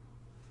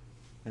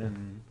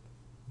 and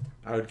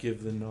I would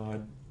give the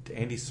nod to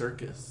Andy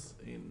Serkis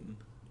in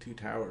Two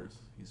Towers.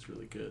 He's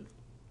really good.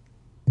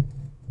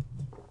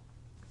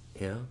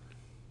 Yeah.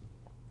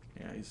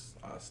 Yeah, he's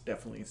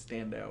definitely a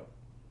standout.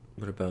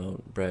 What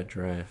about Brad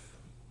Dourif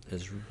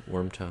as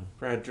Wormtongue?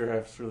 Brad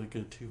Dourif's really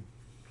good too.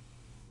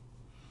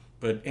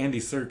 But Andy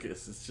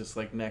Serkis is just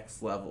like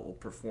next level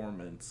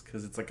performance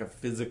because it's like a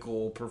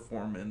physical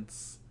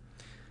performance.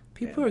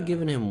 People are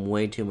giving him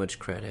way too much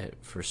credit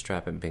for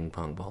strapping ping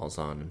pong balls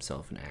on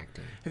himself and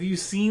acting. Have you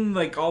seen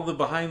like all the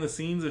behind the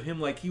scenes of him?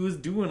 Like he was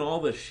doing all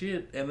the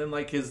shit, and then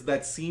like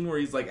that scene where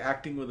he's like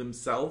acting with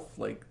himself.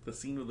 Like the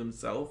scene with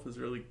himself is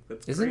really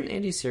Isn't great.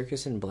 Andy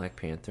Serkis in Black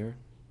Panther?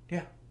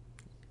 Yeah,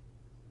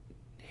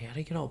 How'd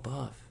he get all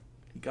buff?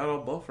 he got all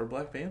buff for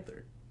Black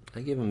Panther.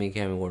 I give him a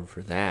Academy Award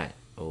for that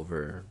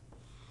over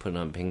putting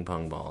on ping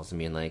pong balls and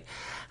being like,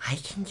 I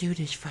can do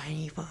this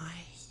funny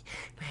voice.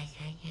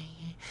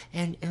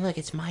 And look,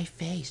 it's my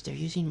face. They're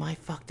using my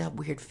fucked up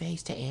weird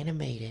face to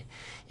animate it.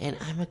 And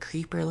I'm a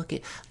creeper. Look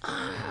at,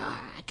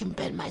 I can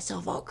bend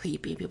myself all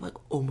creepy. People are like,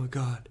 oh my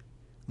god,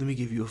 let me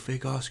give you a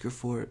fake Oscar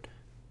for it.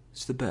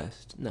 It's the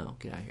best. No,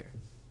 get out of here.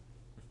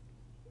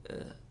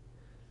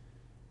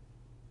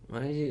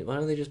 Why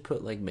don't they just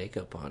put like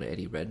makeup on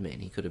Eddie Redmayne?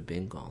 He could have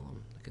been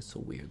Gollum. Like it's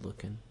so weird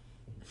looking.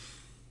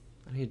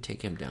 I need to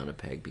take him down a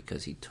peg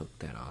because he took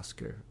that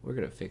Oscar. We're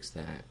gonna fix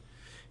that.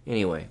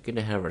 Anyway, getting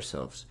ahead of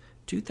ourselves.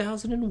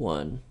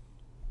 2001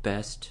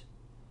 Best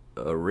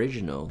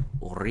Originalmente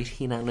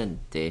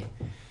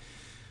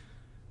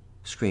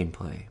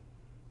Screenplay.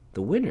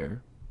 The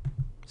winner,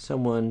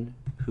 someone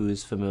who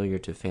is familiar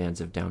to fans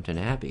of Downton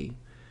Abbey,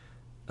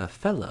 a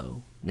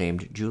fellow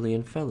named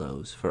Julian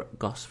Fellows for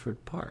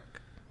Gosford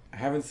Park. I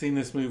haven't seen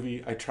this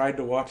movie. I tried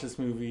to watch this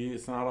movie.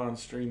 It's not on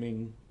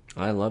streaming.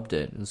 I loved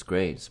it. It was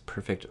great. It's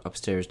perfect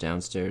upstairs,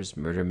 downstairs,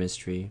 murder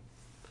mystery.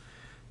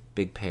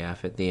 Big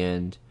payoff at the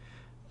end.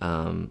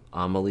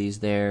 Amelie's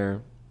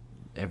there.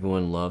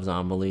 Everyone loves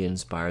Amelie.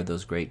 Inspired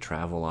those great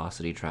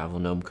Travelocity Travel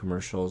Gnome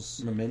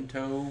commercials.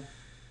 Memento.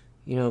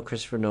 You know,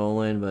 Christopher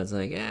Nolan, but it's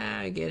like,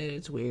 I get it.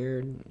 It's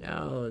weird.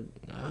 Oh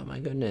my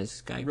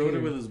goodness. Guy He wrote Pearce.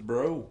 it with his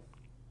bro.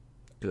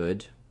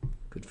 Good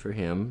for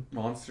him.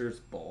 Monsters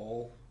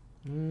Ball.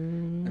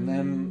 And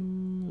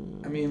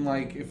then, I mean,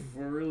 like, if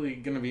we're really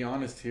going to be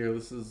honest here,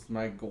 this is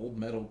my gold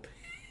medal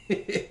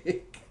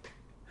pick.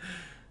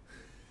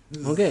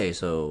 Okay,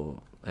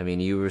 so,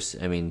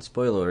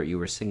 spoiler alert, you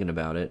were singing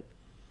about it.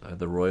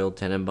 The Royal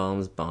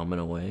Tenenbaums bombing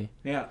away.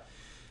 Yeah.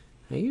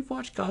 Now, you've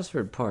watched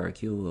Gosford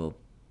Park. You will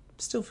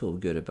still feel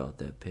good about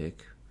that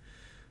pick.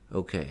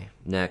 Okay,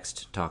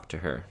 next, Talk to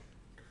Her.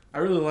 I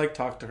really like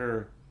Talk to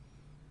Her.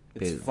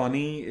 It's Good.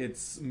 funny.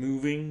 It's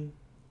moving.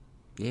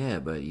 Yeah,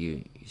 but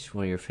it's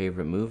one of your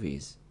favorite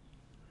movies.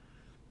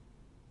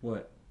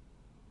 What?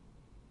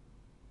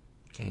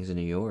 Gangs of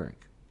New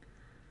York.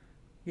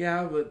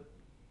 Yeah, but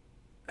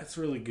that's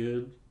really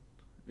good.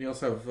 We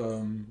also have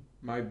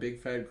My Big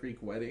Fat Greek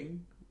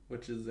Wedding,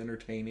 which is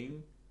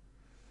entertaining.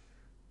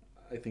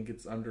 I think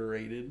it's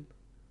underrated,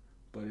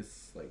 but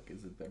it's like,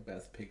 is it their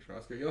best picture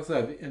Oscar? You also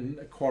have in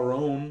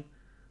Quaron,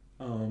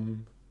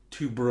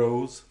 Two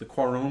Bros, the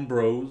Quaron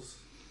Bros,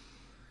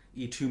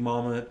 E2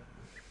 Mama,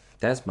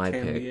 That's my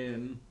pick.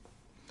 Tambien.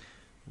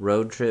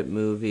 Road trip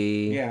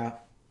movie. Yeah.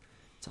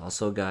 It's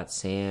also got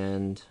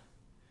sand.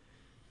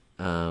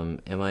 Am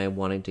I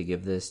wanting to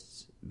give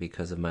this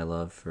because of my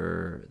love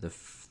for the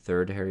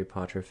third Harry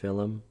Potter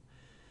film?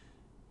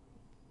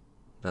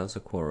 That was a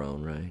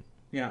Quaron, right?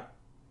 Yeah.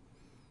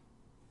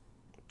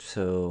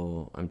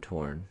 So I'm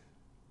torn.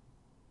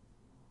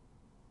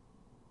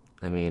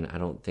 I mean, I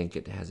don't think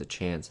it has a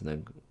chance in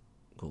the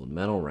gold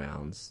medal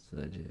rounds.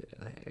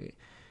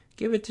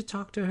 Give it to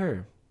Talk to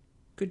Her.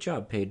 Good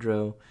job,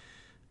 Pedro.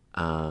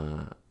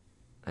 I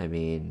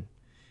mean,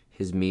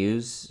 his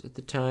muse at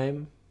the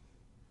time,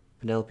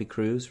 Penelope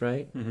Cruz,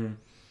 right? Mm-hmm.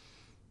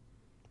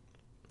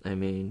 I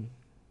mean,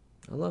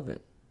 I love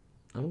it.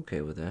 I'm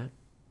okay with that.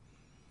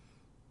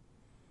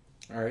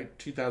 All right,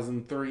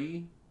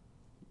 2003,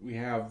 we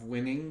have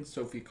Winning,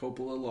 Sofia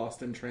Coppola,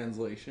 Lost in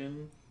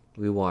Translation.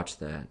 We watched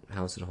that.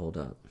 How's it hold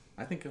up?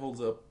 I think it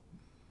holds up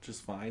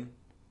just fine.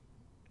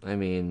 I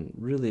mean,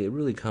 really, it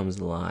really comes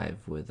alive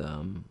with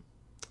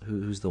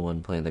who's the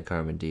one playing the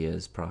Carmen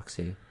Diaz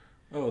proxy?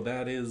 Oh,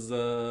 that is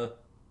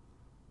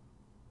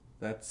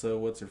that's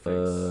what's her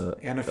face?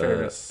 Anna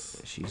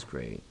Faris. She's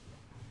great.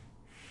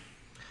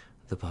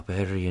 The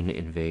Barbarian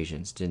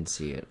Invasions. Didn't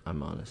see it. I'll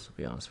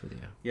be honest with you.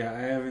 Yeah, I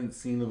haven't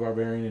seen the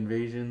Barbarian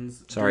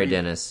Invasions. Sorry,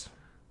 Dennis.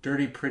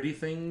 Dirty Pretty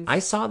Things. I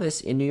saw this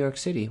in New York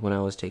City when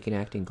I was taking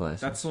acting classes.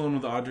 That's the one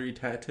with Audrey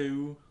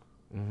Tattoo.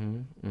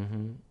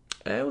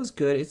 It was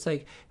good. It's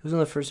like it was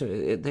one of the first.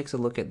 It takes a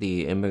look at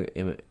the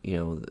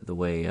the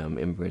way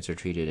immigrants are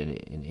treated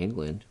in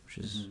England, which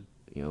is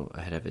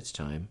ahead of its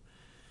time.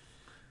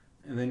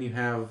 And then you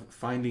have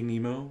Finding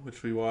Nemo,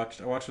 which we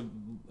watched. I watched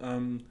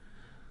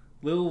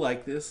Lil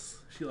like this.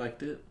 She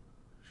liked it.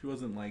 She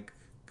wasn't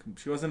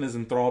as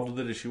enthralled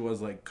with it as she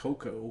was like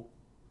Coco.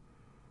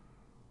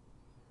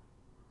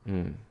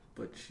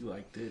 But she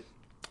liked it.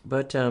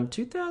 But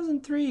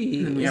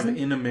 2003. And we have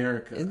In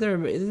America. Isn't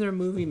there a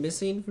movie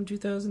missing from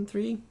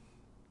 2003?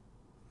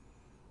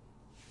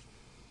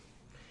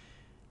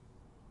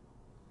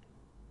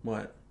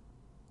 What?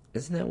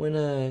 Isn't that when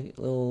a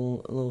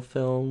little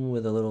film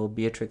with a little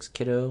Beatrix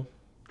Kiddo?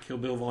 Kill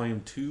Bill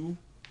Volume 2?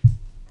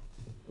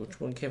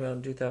 Which one came out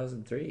in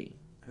 2003?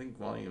 I think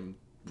Volume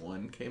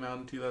 1 came out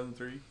in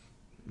 2003.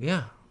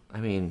 Yeah, I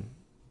mean,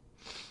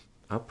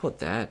 I'll put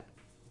that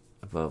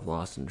above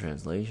Lost in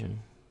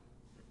Translation.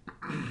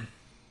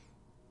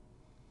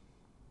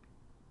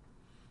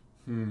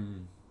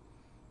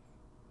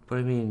 But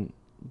I mean,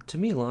 to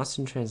me, Lost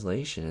in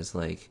Translation is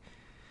like,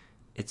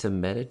 it's a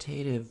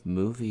meditative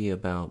movie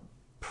about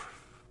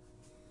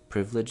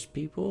privileged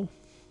people.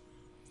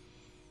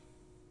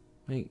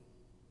 Like,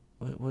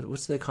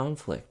 what's the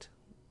conflict?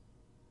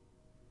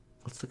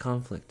 What's the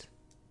conflict?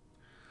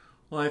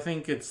 Well, I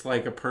think it's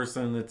like a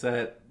person that's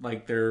at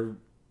like their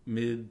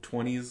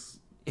mid-20s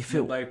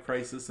midlife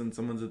crisis, and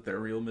someone's at their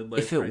real midlife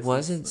crisis. If it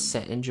wasn't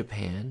set in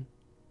Japan,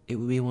 it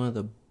would be one of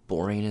the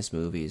boringest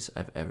movies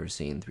I've ever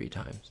seen 3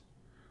 times.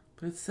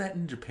 But it's set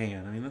in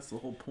Japan. I mean, that's the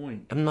whole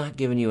point. I'm not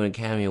giving you an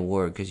Academy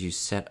Award because you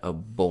set a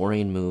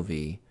boring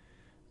movie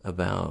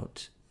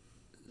about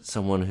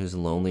someone who's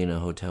lonely in a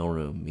hotel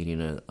room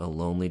meeting a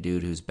lonely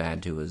dude who's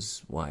bad to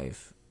his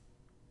wife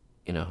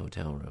in a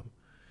hotel room.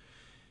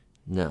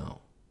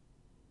 No.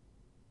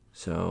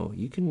 So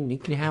you can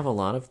have a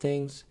lot of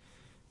things,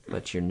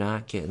 but you're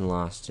not getting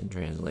Lost in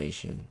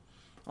Translation.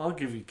 I'll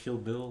give you Kill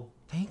Bill.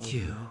 Thank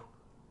you.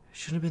 It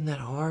shouldn't have been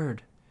that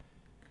hard.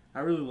 I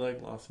really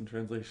like Lost in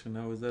Translation.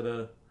 I was at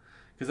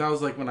because I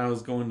was like when I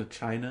was going to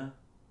China.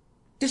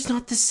 It's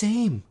not the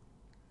same.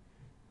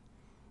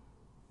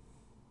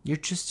 You're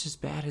just as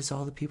bad as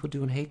all the people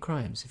doing hate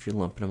crimes if you're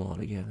lumping them all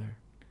together.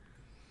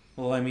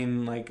 Well, I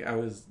mean, like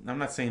I'm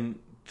not saying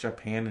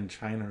Japan and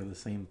China are the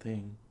same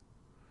thing,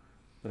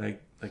 but I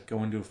like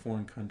going to a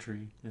foreign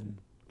country and.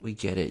 We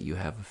get it. You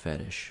have a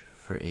fetish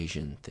for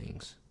Asian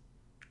things.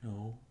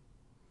 No.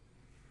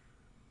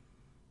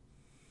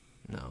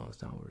 No,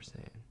 that's not what we're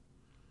saying.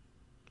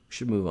 We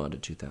should move on to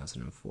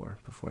 2004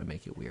 before I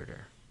make it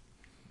weirder.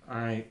 All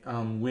right.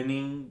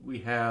 Winning, we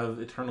have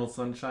Eternal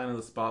Sunshine of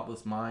the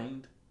Spotless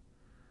Mind.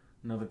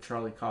 Another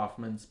Charlie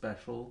Kaufman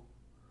special.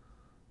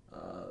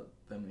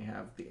 Then we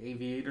have The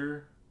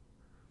Aviator,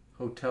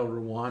 Hotel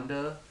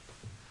Rwanda,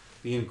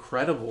 The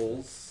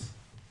Incredibles,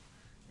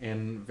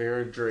 and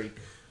Vera Drake.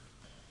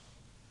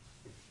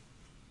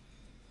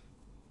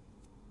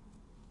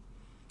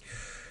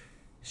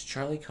 Is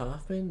Charlie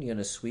Kaufman? You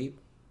gonna sweep?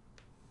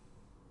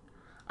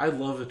 I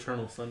love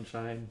Eternal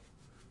Sunshine.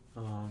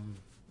 I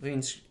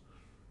mean,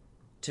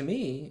 to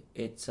me,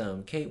 it's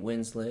Kate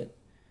Winslet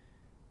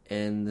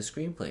and the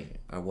screenplay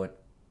are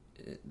what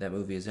that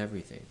movie is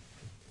everything.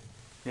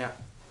 Yeah.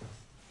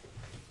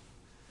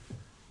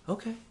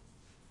 Okay,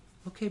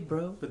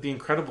 bro. But The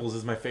Incredibles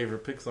is my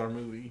favorite Pixar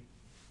movie.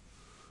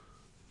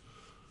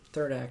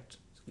 Third act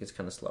gets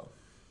kind of slow.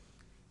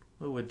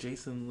 Oh, with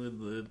Jason with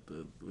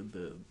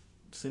the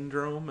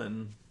syndrome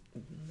and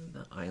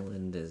The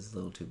island is a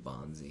little too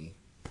Bonzy.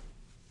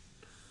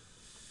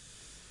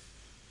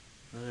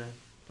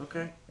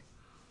 Okay.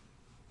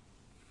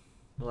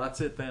 Well,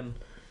 that's it then.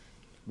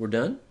 We're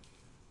done?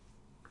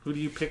 Who do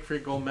you pick for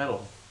your gold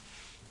medal?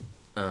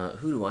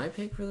 Who do I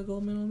pick for the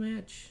gold medal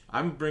match?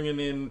 I'm bringing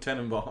in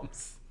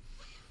Tenenbaums.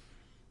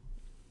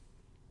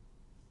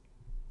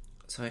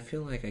 So I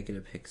feel like I get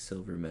to pick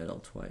silver medal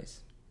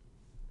twice.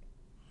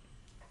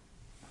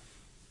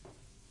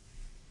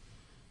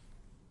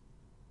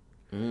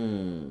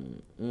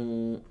 Tenenbaums.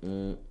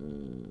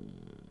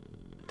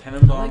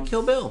 I like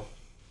Kill Bill.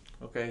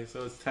 Okay,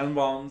 so it's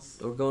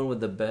Tenenbaums. We're going with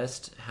the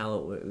best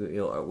Halloween.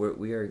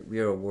 We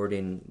are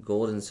awarding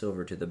gold and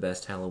silver to the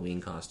best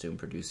Halloween costume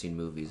producing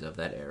movies of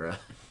that era.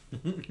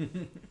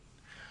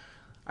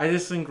 I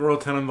just think Royal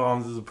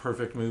Tenenbaums is a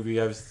perfect movie.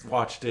 I've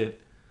watched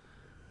it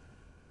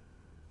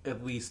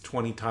at least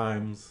 20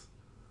 times.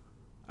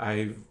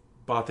 I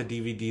bought the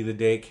DVD the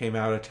day it came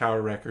out at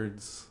Tower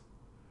Records.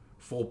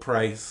 Full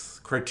price.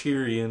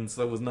 Criterion,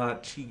 so that was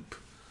not cheap.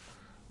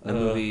 The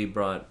movie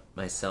brought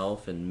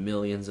myself and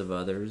millions of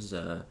others,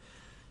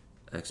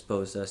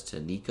 exposed us to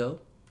Nico.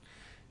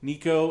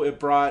 Nico, it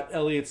brought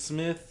Elliott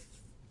Smith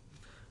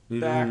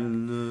back.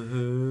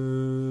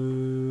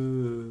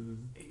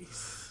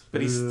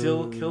 But he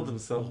still killed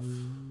himself.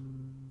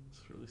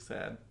 It's really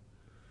sad.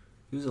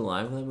 He was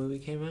alive when that movie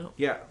came out?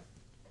 Yeah.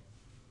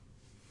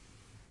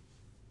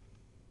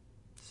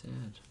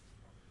 Sad.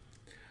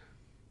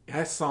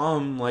 I saw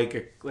him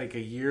like a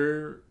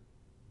year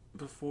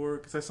before,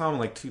 because I saw him in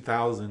like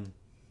 2000,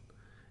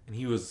 and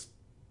he was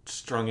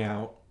strung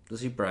out. Was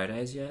he Bright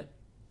Eyes yet?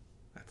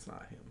 That's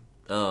not him.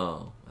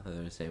 Oh, I thought they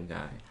were the same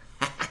guy.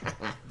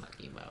 Fuck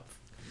him up.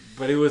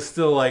 But it was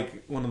still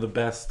like one of the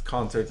best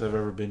concerts I've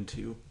ever been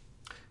to.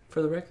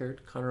 For the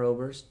record, Conor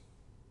Oberst,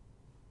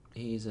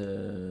 he's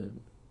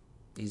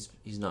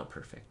not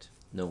perfect.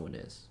 No one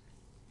is.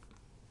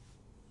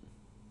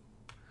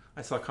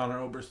 I saw Conor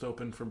Oberst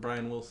open for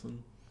Brian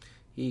Wilson.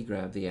 He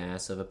grabbed the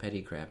ass of a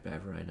petty crab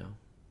diver I know.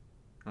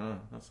 Oh,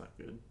 that's not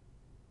good.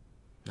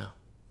 No.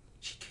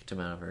 She kicked him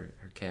out of her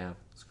cab.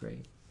 It's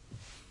great.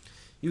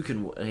 You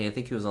can... I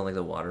think he was on like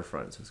the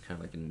waterfront, so it's kind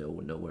of like in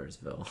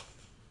Nowheresville.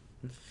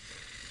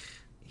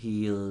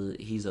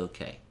 He's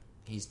okay.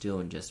 He's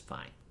doing just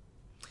fine.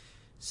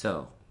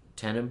 So,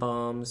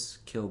 Tenenbaums,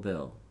 Kill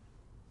Bill.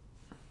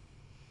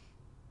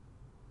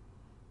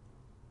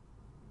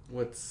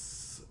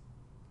 What's...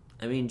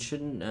 I mean,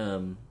 should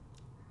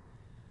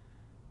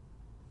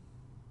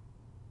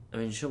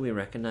we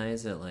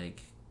recognize that,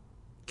 like,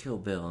 Kill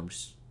Bill, I'm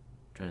just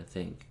trying to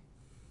think.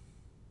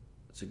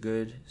 It's a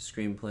good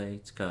screenplay.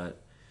 It's got,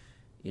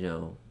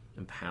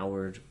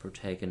 empowered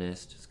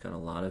protagonist. It's got a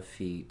lot of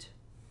feet.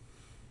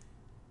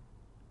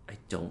 I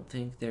don't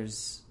think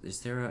is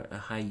there a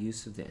high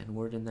use of the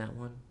N-word in that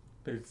one?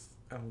 I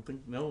don't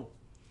think, no.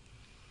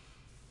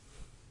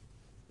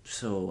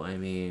 So, I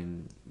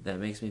mean, that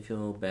makes me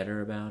feel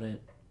better about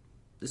it.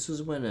 This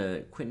was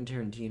when Quentin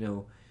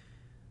Tarantino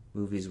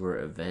movies were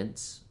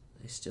events.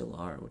 They still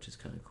are, which is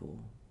kind of cool.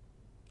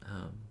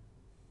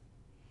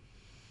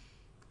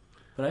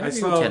 But I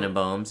agree with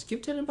Tenenbaums.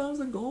 Give Tenenbaums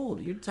the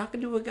gold. You're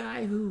talking to a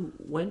guy who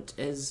went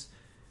as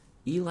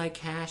Eli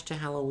Cash to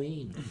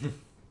Halloween.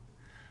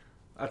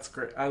 That's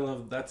great.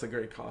 That's a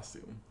great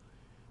costume.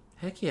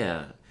 Heck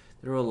yeah.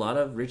 There were a lot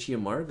of Richie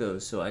and Margot,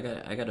 so I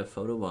got to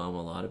photobomb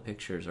a lot of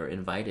pictures, or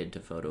invited to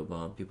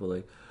photobomb. People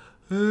like,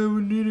 hey,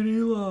 we need an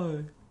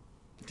Eli.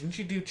 Didn't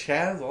you do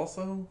Chaz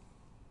also?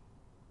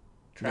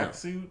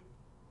 Tracksuit?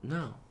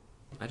 No.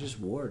 I just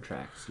wore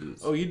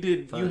tracksuits. Oh, you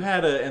did. Fun. You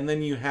had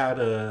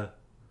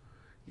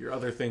your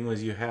other thing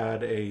was you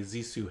had a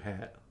Zissou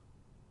hat.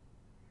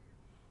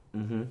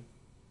 Mm-hmm.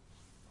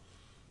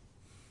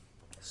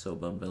 So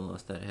bummed I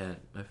lost that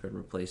hat. My friend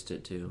replaced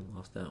it too.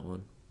 Lost that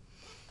one.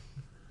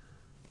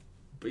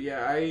 But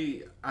yeah,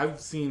 I've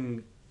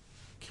seen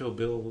Kill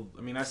Bill.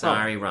 I mean,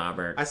 Sorry,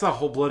 Robert. I saw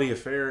Whole Bloody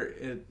Affair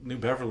at New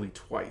Beverly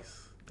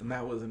twice, and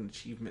that was an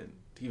achievement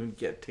to even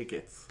get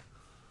tickets.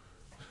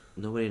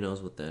 Nobody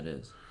knows what that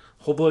is.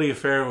 Whole Bloody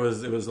Affair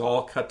was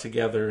all cut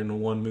together in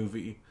one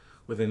movie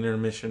with an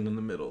intermission in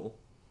the middle.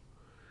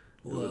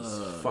 It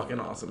was fucking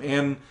awesome.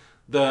 And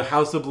the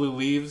House of Blue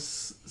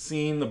Leaves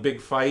scene, the big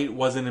fight,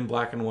 wasn't in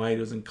black and white. It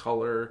was in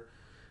color.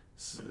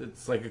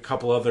 It's like a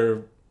couple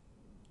other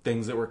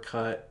things that were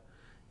cut.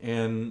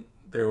 And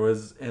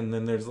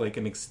then there's like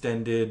an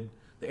extended,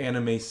 the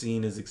anime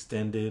scene is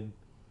extended.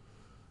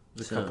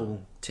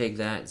 Take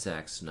that,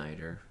 Zack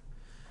Snyder.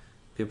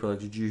 People are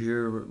like, did you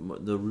hear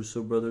the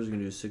Russo brothers are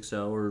going to do a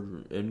 6-hour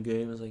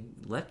Endgame? I was like,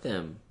 let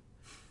them.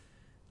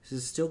 This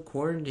is still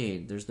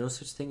quarantined. There's no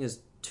such thing as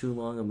too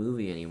long a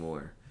movie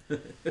anymore. I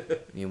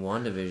mean,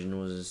 WandaVision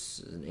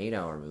was an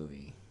 8-hour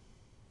movie.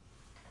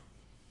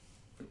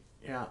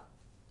 Yeah.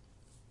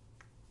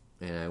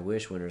 And I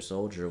wish Winter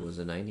Soldier was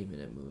a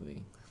 90-minute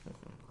movie.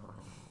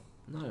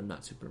 I'm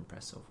not super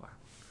impressed so far.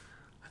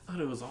 I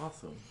thought it was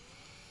awesome.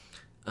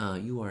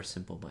 You are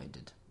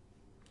simple-minded.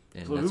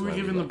 And So who are we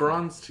giving the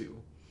bronze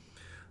to?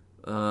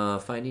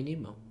 Finding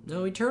Nemo.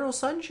 No, Eternal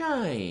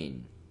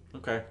Sunshine.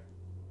 Okay.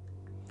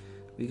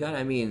 We got,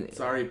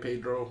 Sorry,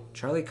 Pedro.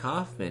 Charlie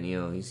Kaufman,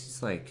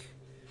 he's like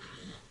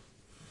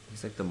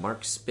the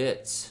Mark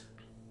Spitz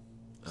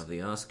of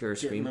the Oscar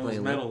Getting Screenplay those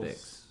medals.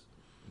 Olympics.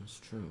 That's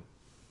true.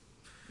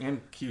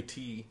 And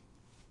QT.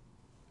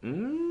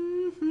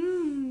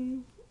 Mm-hmm.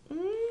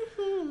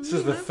 This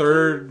is the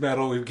third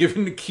medal we've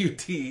given to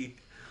QT.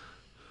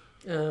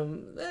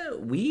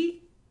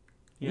 We?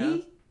 Yeah.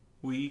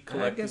 We I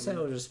collectively. guess I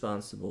was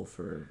responsible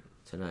for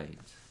tonight.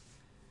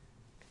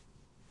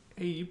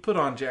 Hey, you put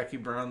on Jackie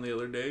Brown the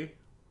other day.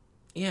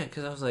 Yeah,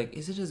 because I was like,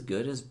 is it as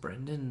good as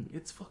Brendan?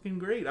 It's fucking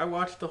great. I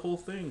watched the whole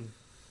thing.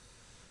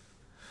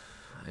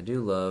 I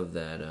do love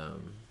that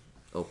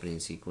opening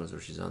sequence where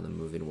she's on the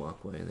moving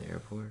walkway in the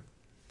airport.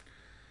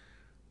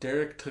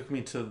 Derek took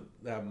me to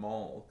that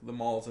mall. The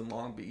mall's in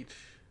Long Beach.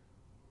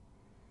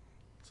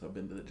 So I've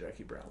been to the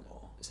Jackie Brown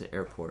Mall. It's an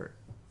airport.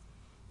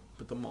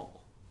 But the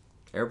mall.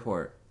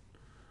 Airport.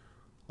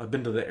 I've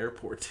been to the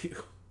airport too.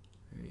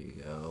 There you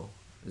go.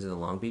 Is it the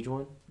Long Beach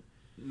one?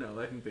 No,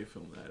 I think they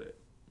filmed that at...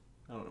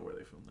 I don't know where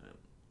they filmed that.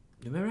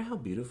 You remember how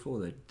beautiful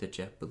the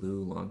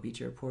JetBlue Long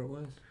Beach airport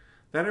was?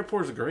 That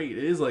airport's great.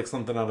 It is like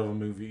something out of a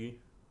movie.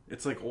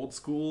 It's like old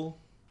school.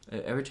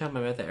 Every time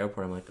I'm at the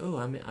airport, I'm like, oh,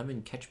 I'm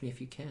in Catch Me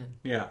If You Can.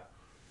 Yeah.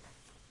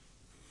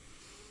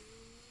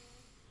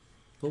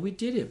 Well, we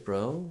did it,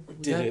 bro. We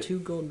did got it. 2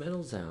 gold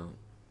medals out.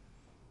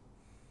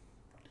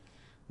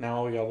 Now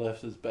all we got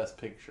left is Best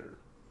Picture.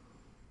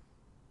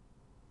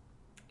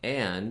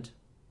 And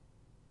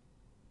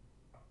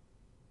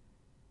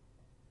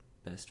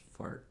Best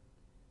Fart.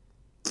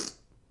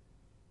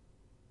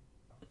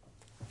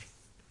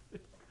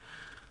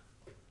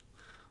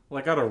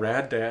 Well, I got a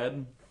Rad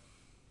Dad.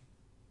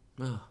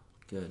 Oh,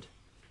 good.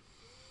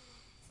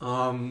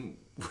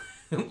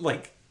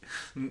 Like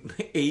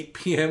 8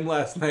 p.m.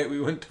 last night, we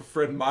went to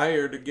Fred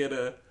Meyer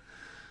to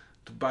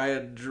buy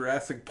a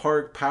Jurassic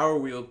Park Power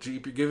Wheel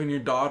Jeep. You're giving your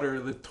daughter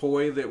the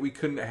toy that we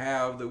couldn't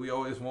have that we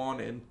always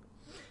wanted.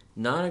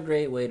 Not a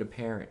great way to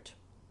parent,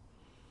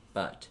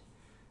 but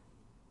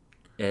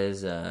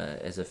as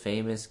a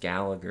famous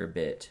Gallagher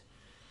bit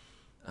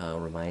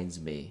reminds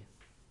me,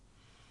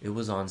 it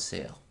was on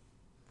sale.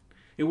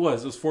 It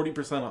was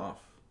 40% off.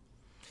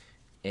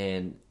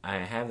 And I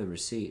have the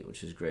receipt,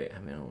 which is great. I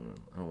mean, I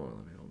don't want to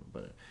let me hold it,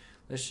 but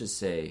let's just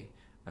say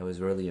I was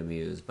really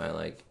amused by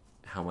like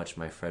how much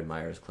my Fred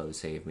Meyer's clothes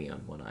saved me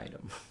on one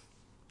item.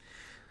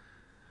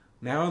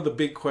 Now the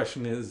big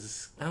question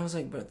is... I was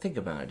like, but think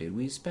about it, dude.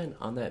 We spent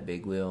on that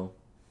big wheel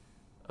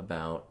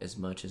about as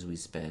much as we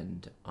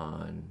spend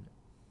on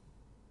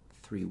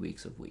 3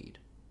 weeks of weed.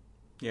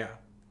 Yeah.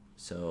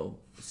 So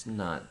it's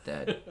not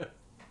that... You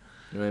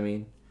know what I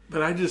mean?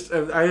 But I'm just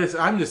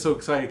so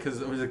excited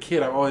because as a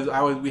kid,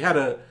 we had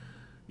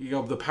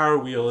the Power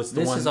Wheel is the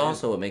This one. is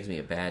also what makes me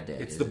a bad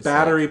dad. It's a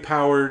battery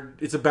powered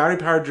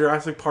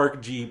Jurassic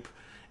Park Jeep,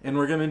 and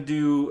we're gonna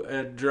do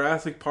a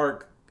Jurassic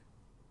Park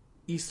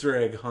Easter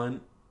egg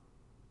hunt.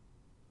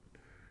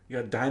 You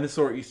got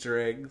dinosaur Easter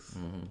eggs,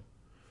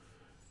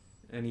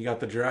 and you got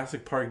the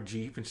Jurassic Park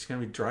Jeep, and she's gonna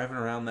be driving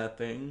around that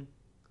thing.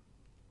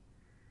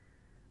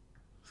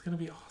 It's gonna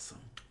be awesome.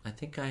 I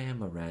think I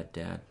am a rad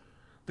dad.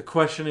 The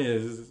question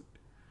is,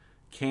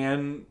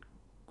 can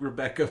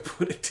Rebecca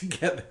put it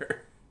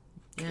together?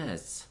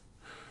 Yes.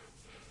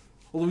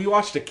 Well, we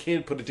watched a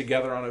kid put it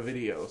together on a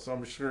video, so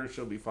I'm sure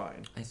she'll be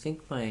fine. I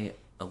think my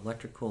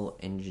electrical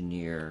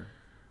engineer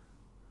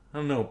I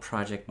don't know.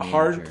 project manager...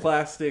 Hard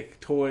plastic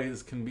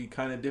toys can be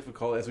kind of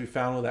difficult, as we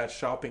found with that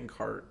shopping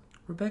cart.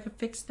 Rebecca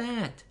fixed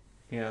that.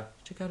 Yeah.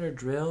 Took out her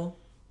drill.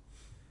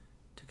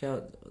 Took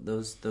out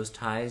those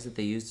ties that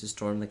they used to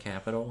storm the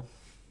Capitol.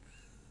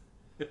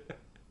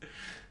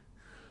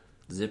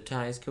 Zip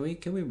ties. Can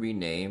we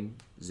rename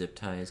zip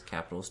ties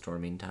Capitol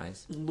storming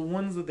ties? The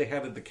ones that they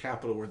had at the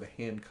Capitol were the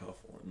handcuff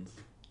ones.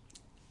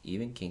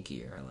 Even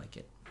kinkier. I like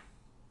it.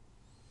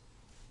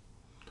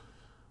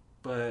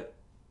 But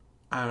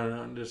I don't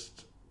know.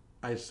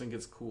 I just think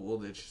it's cool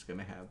that she's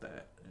gonna have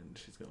that and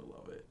she's gonna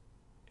love it,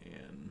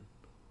 and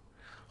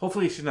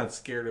hopefully she's not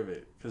scared of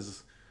it,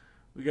 because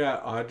we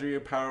got Audrey a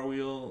Power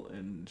Wheel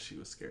and she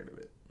was scared of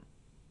it,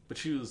 but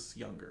she was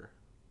younger.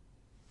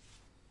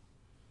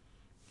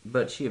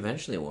 But she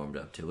eventually warmed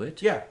up to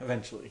it. Yeah,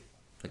 eventually.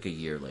 Like a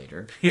year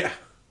later. Yeah.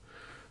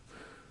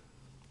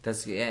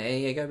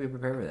 You gotta be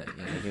prepared for that.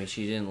 You know, I mean,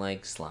 she didn't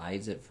like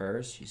slides at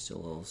first. She's still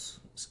a little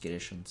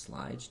skittish on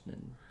slides,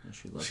 and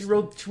she loves. She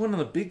went on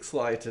the big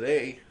slide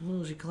today.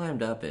 Well, she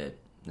climbed up it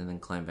and then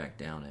climbed back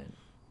down it.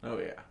 Oh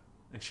yeah.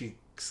 and she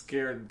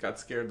got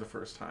scared the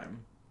first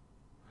time.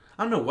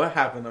 I don't know what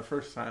happened the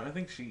first time. I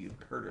think she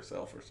hurt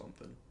herself or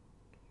something.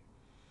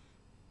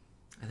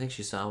 I think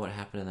she saw what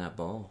happened in that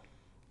ball.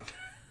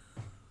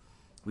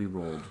 We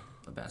rolled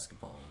a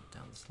basketball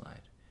down the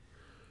slide.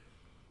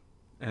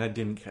 And I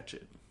didn't catch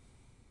it.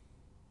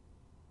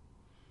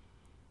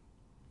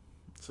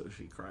 So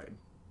she cried.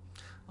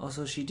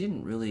 Also, she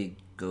didn't really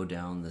go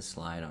down the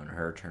slide on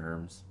her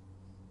terms.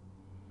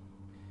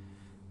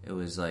 It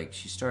was like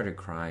she started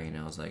crying, and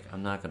I was like,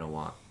 I'm not going to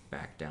walk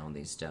back down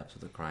these steps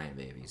with a crying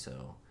baby,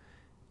 so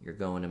you're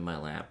going in my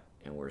lap,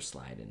 and we're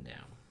sliding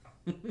down.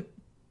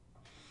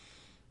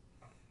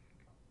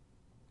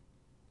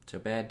 So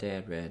bad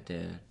dad, bad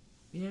dad.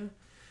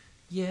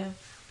 Yeah.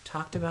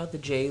 Talked about the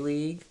J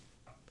League.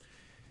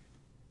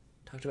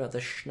 Talked about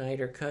the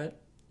Schneider cut.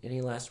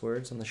 Any last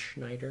words on the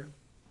Schneider?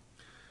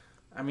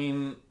 I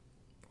mean...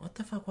 What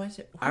the fuck was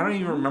it? I don't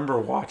even remember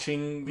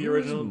watching the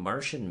original...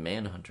 Martian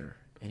Manhunter,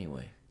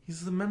 anyway.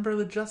 He's a member of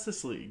the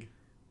Justice League.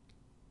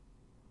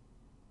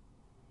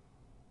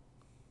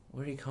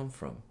 Where did he come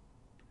from?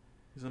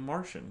 He's a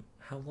Martian.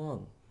 How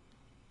long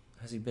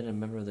has he been a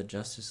member of the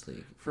Justice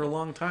League? For a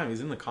long time.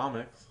 He's in the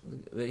comics.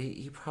 But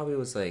he probably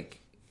was like...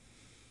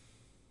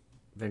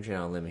 Venturing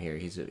out on a limb here.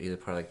 He's a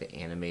part of like the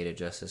animated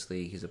Justice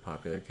League. He's a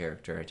popular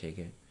character, I take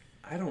it.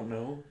 I don't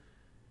know.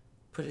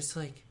 But it's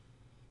like...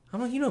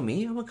 you know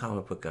me. I'm a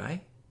comic book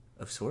guy.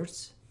 Of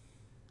sorts.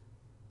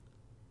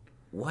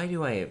 Why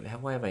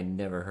have I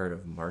never heard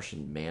of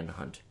Martian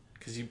Manhunt?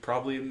 Because you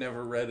probably have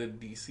never read a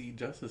DC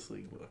Justice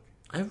League book.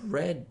 I've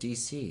read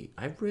DC.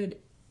 I've read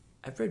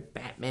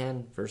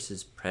Batman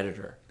versus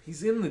Predator.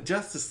 He's in the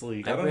Justice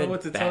League. I don't know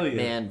what to tell you.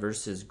 Batman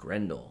versus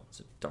Grendel. It's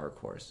a Dark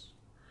Horse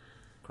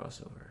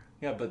crossover.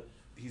 Yeah, but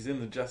he's in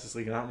the Justice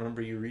League, and I don't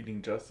remember you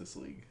reading Justice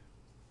League.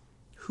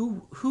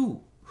 Who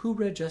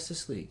read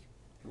Justice League?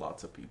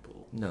 Lots of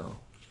people. No,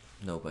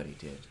 nobody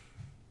did.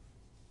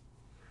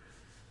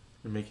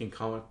 You're making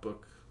comic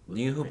book.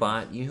 You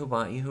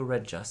who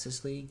read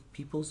Justice League?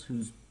 People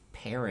whose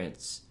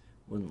parents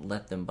wouldn't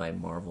let them buy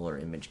Marvel or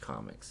Image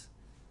comics,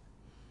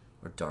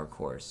 or Dark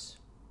Horse,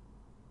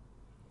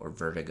 or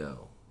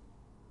Vertigo.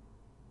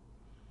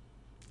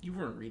 You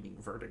weren't reading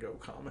Vertigo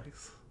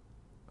comics.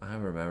 I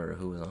remember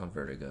who was on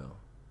Vertigo.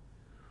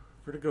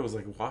 Vertigo was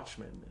like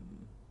Watchmen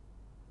and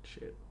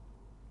shit.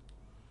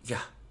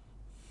 Yeah.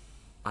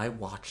 I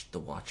watched The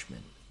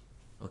Watchmen.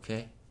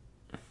 Okay?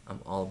 I'm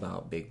all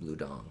about big blue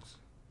dongs.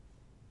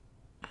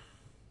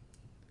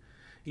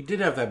 He did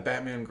have that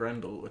Batman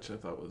Grendel, which I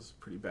thought was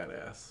pretty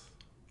badass.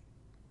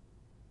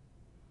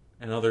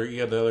 And he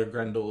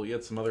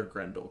had some other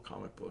Grendel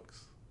comic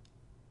books.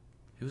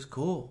 It was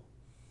cool.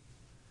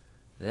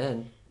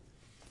 Then,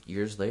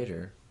 years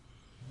later,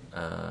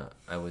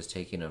 I was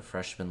taking a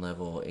freshman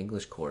level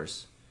English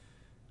course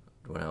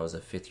when I was a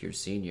 5th year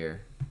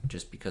senior,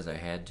 just because I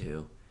had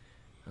to.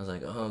 I was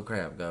like, oh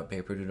crap, got a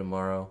paper due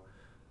tomorrow.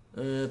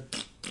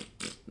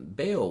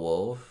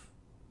 Beowulf,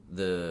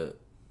 the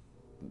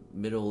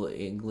Middle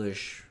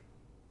English,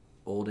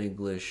 Old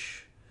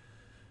English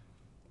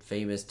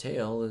famous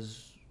tale,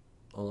 is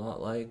a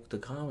lot like the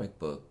comic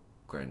book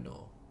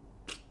Grendel.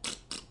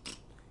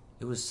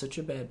 It was such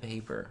a bad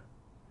paper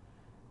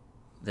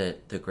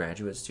that the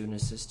graduate student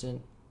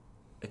assistant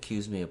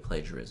accused me of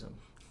plagiarism.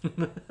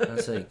 I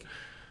was like,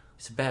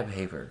 it's a bad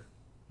paper.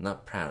 I'm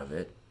not proud of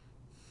it,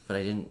 but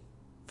I didn't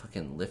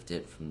fucking lift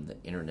it from the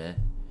internet.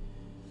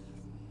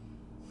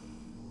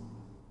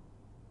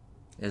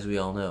 As we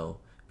all know,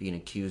 being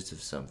accused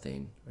of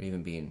something, or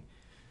even being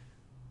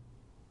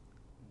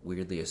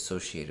weirdly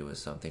associated with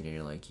something, and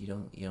you're like, you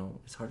don't,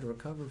 it's hard to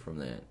recover from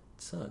that. It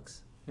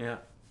sucks. Yeah.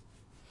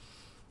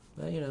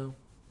 But,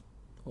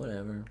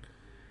 whatever.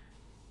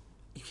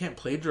 You can't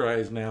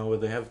plagiarize now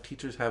where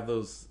teachers have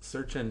those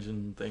search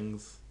engine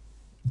things.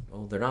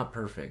 Well, they're not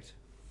perfect.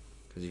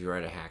 Because if you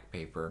write a hack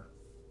paper,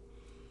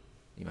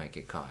 you might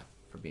get caught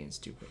for being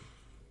stupid.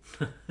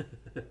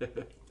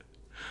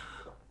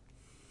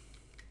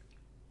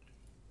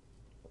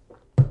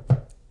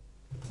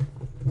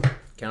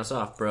 Count us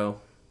off, bro.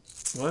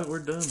 What? We're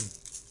done.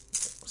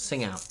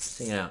 Sing out.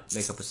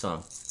 Make up a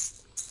song.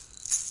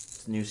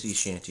 It's a new sea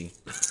shanty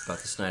about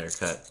the Snyder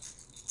Cut.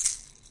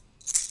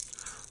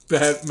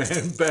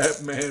 Batman.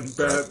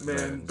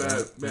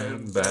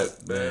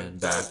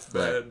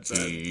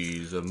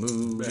 He's a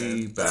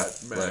movie.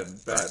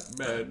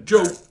 Batman.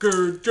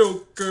 Joker.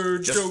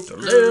 Just a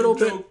little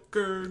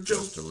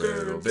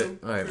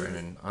bit. All right,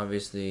 Brennan.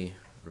 Obviously,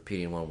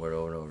 repeating one word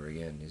over and over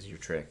again is your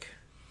trick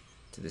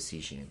to the sea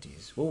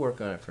shanties. We'll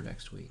work on it for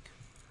next week.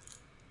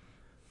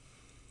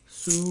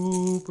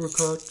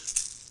 Supercut.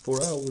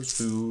 4 hours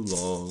too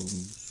long.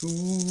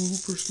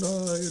 Super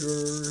Snyder.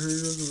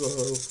 Here's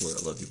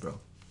love. I love you, bro.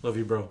 Love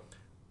you, bro.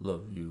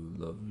 Love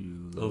you.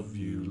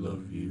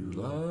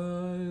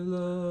 I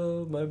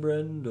love my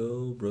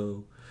Brendo,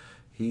 bro.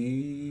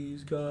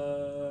 He's got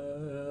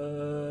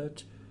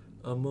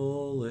a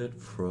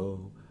mullet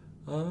fro.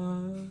 I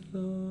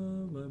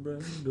love my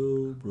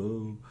Brendo,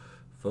 bro.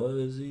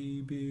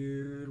 Fuzzy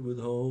beard with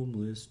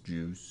homeless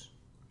juice.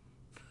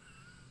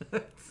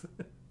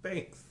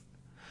 Thanks.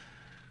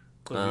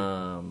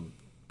 Love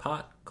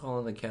Pot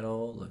calling the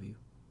kettle. Love you.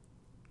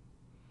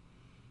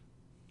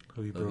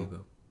 you, Love bro. you, bro.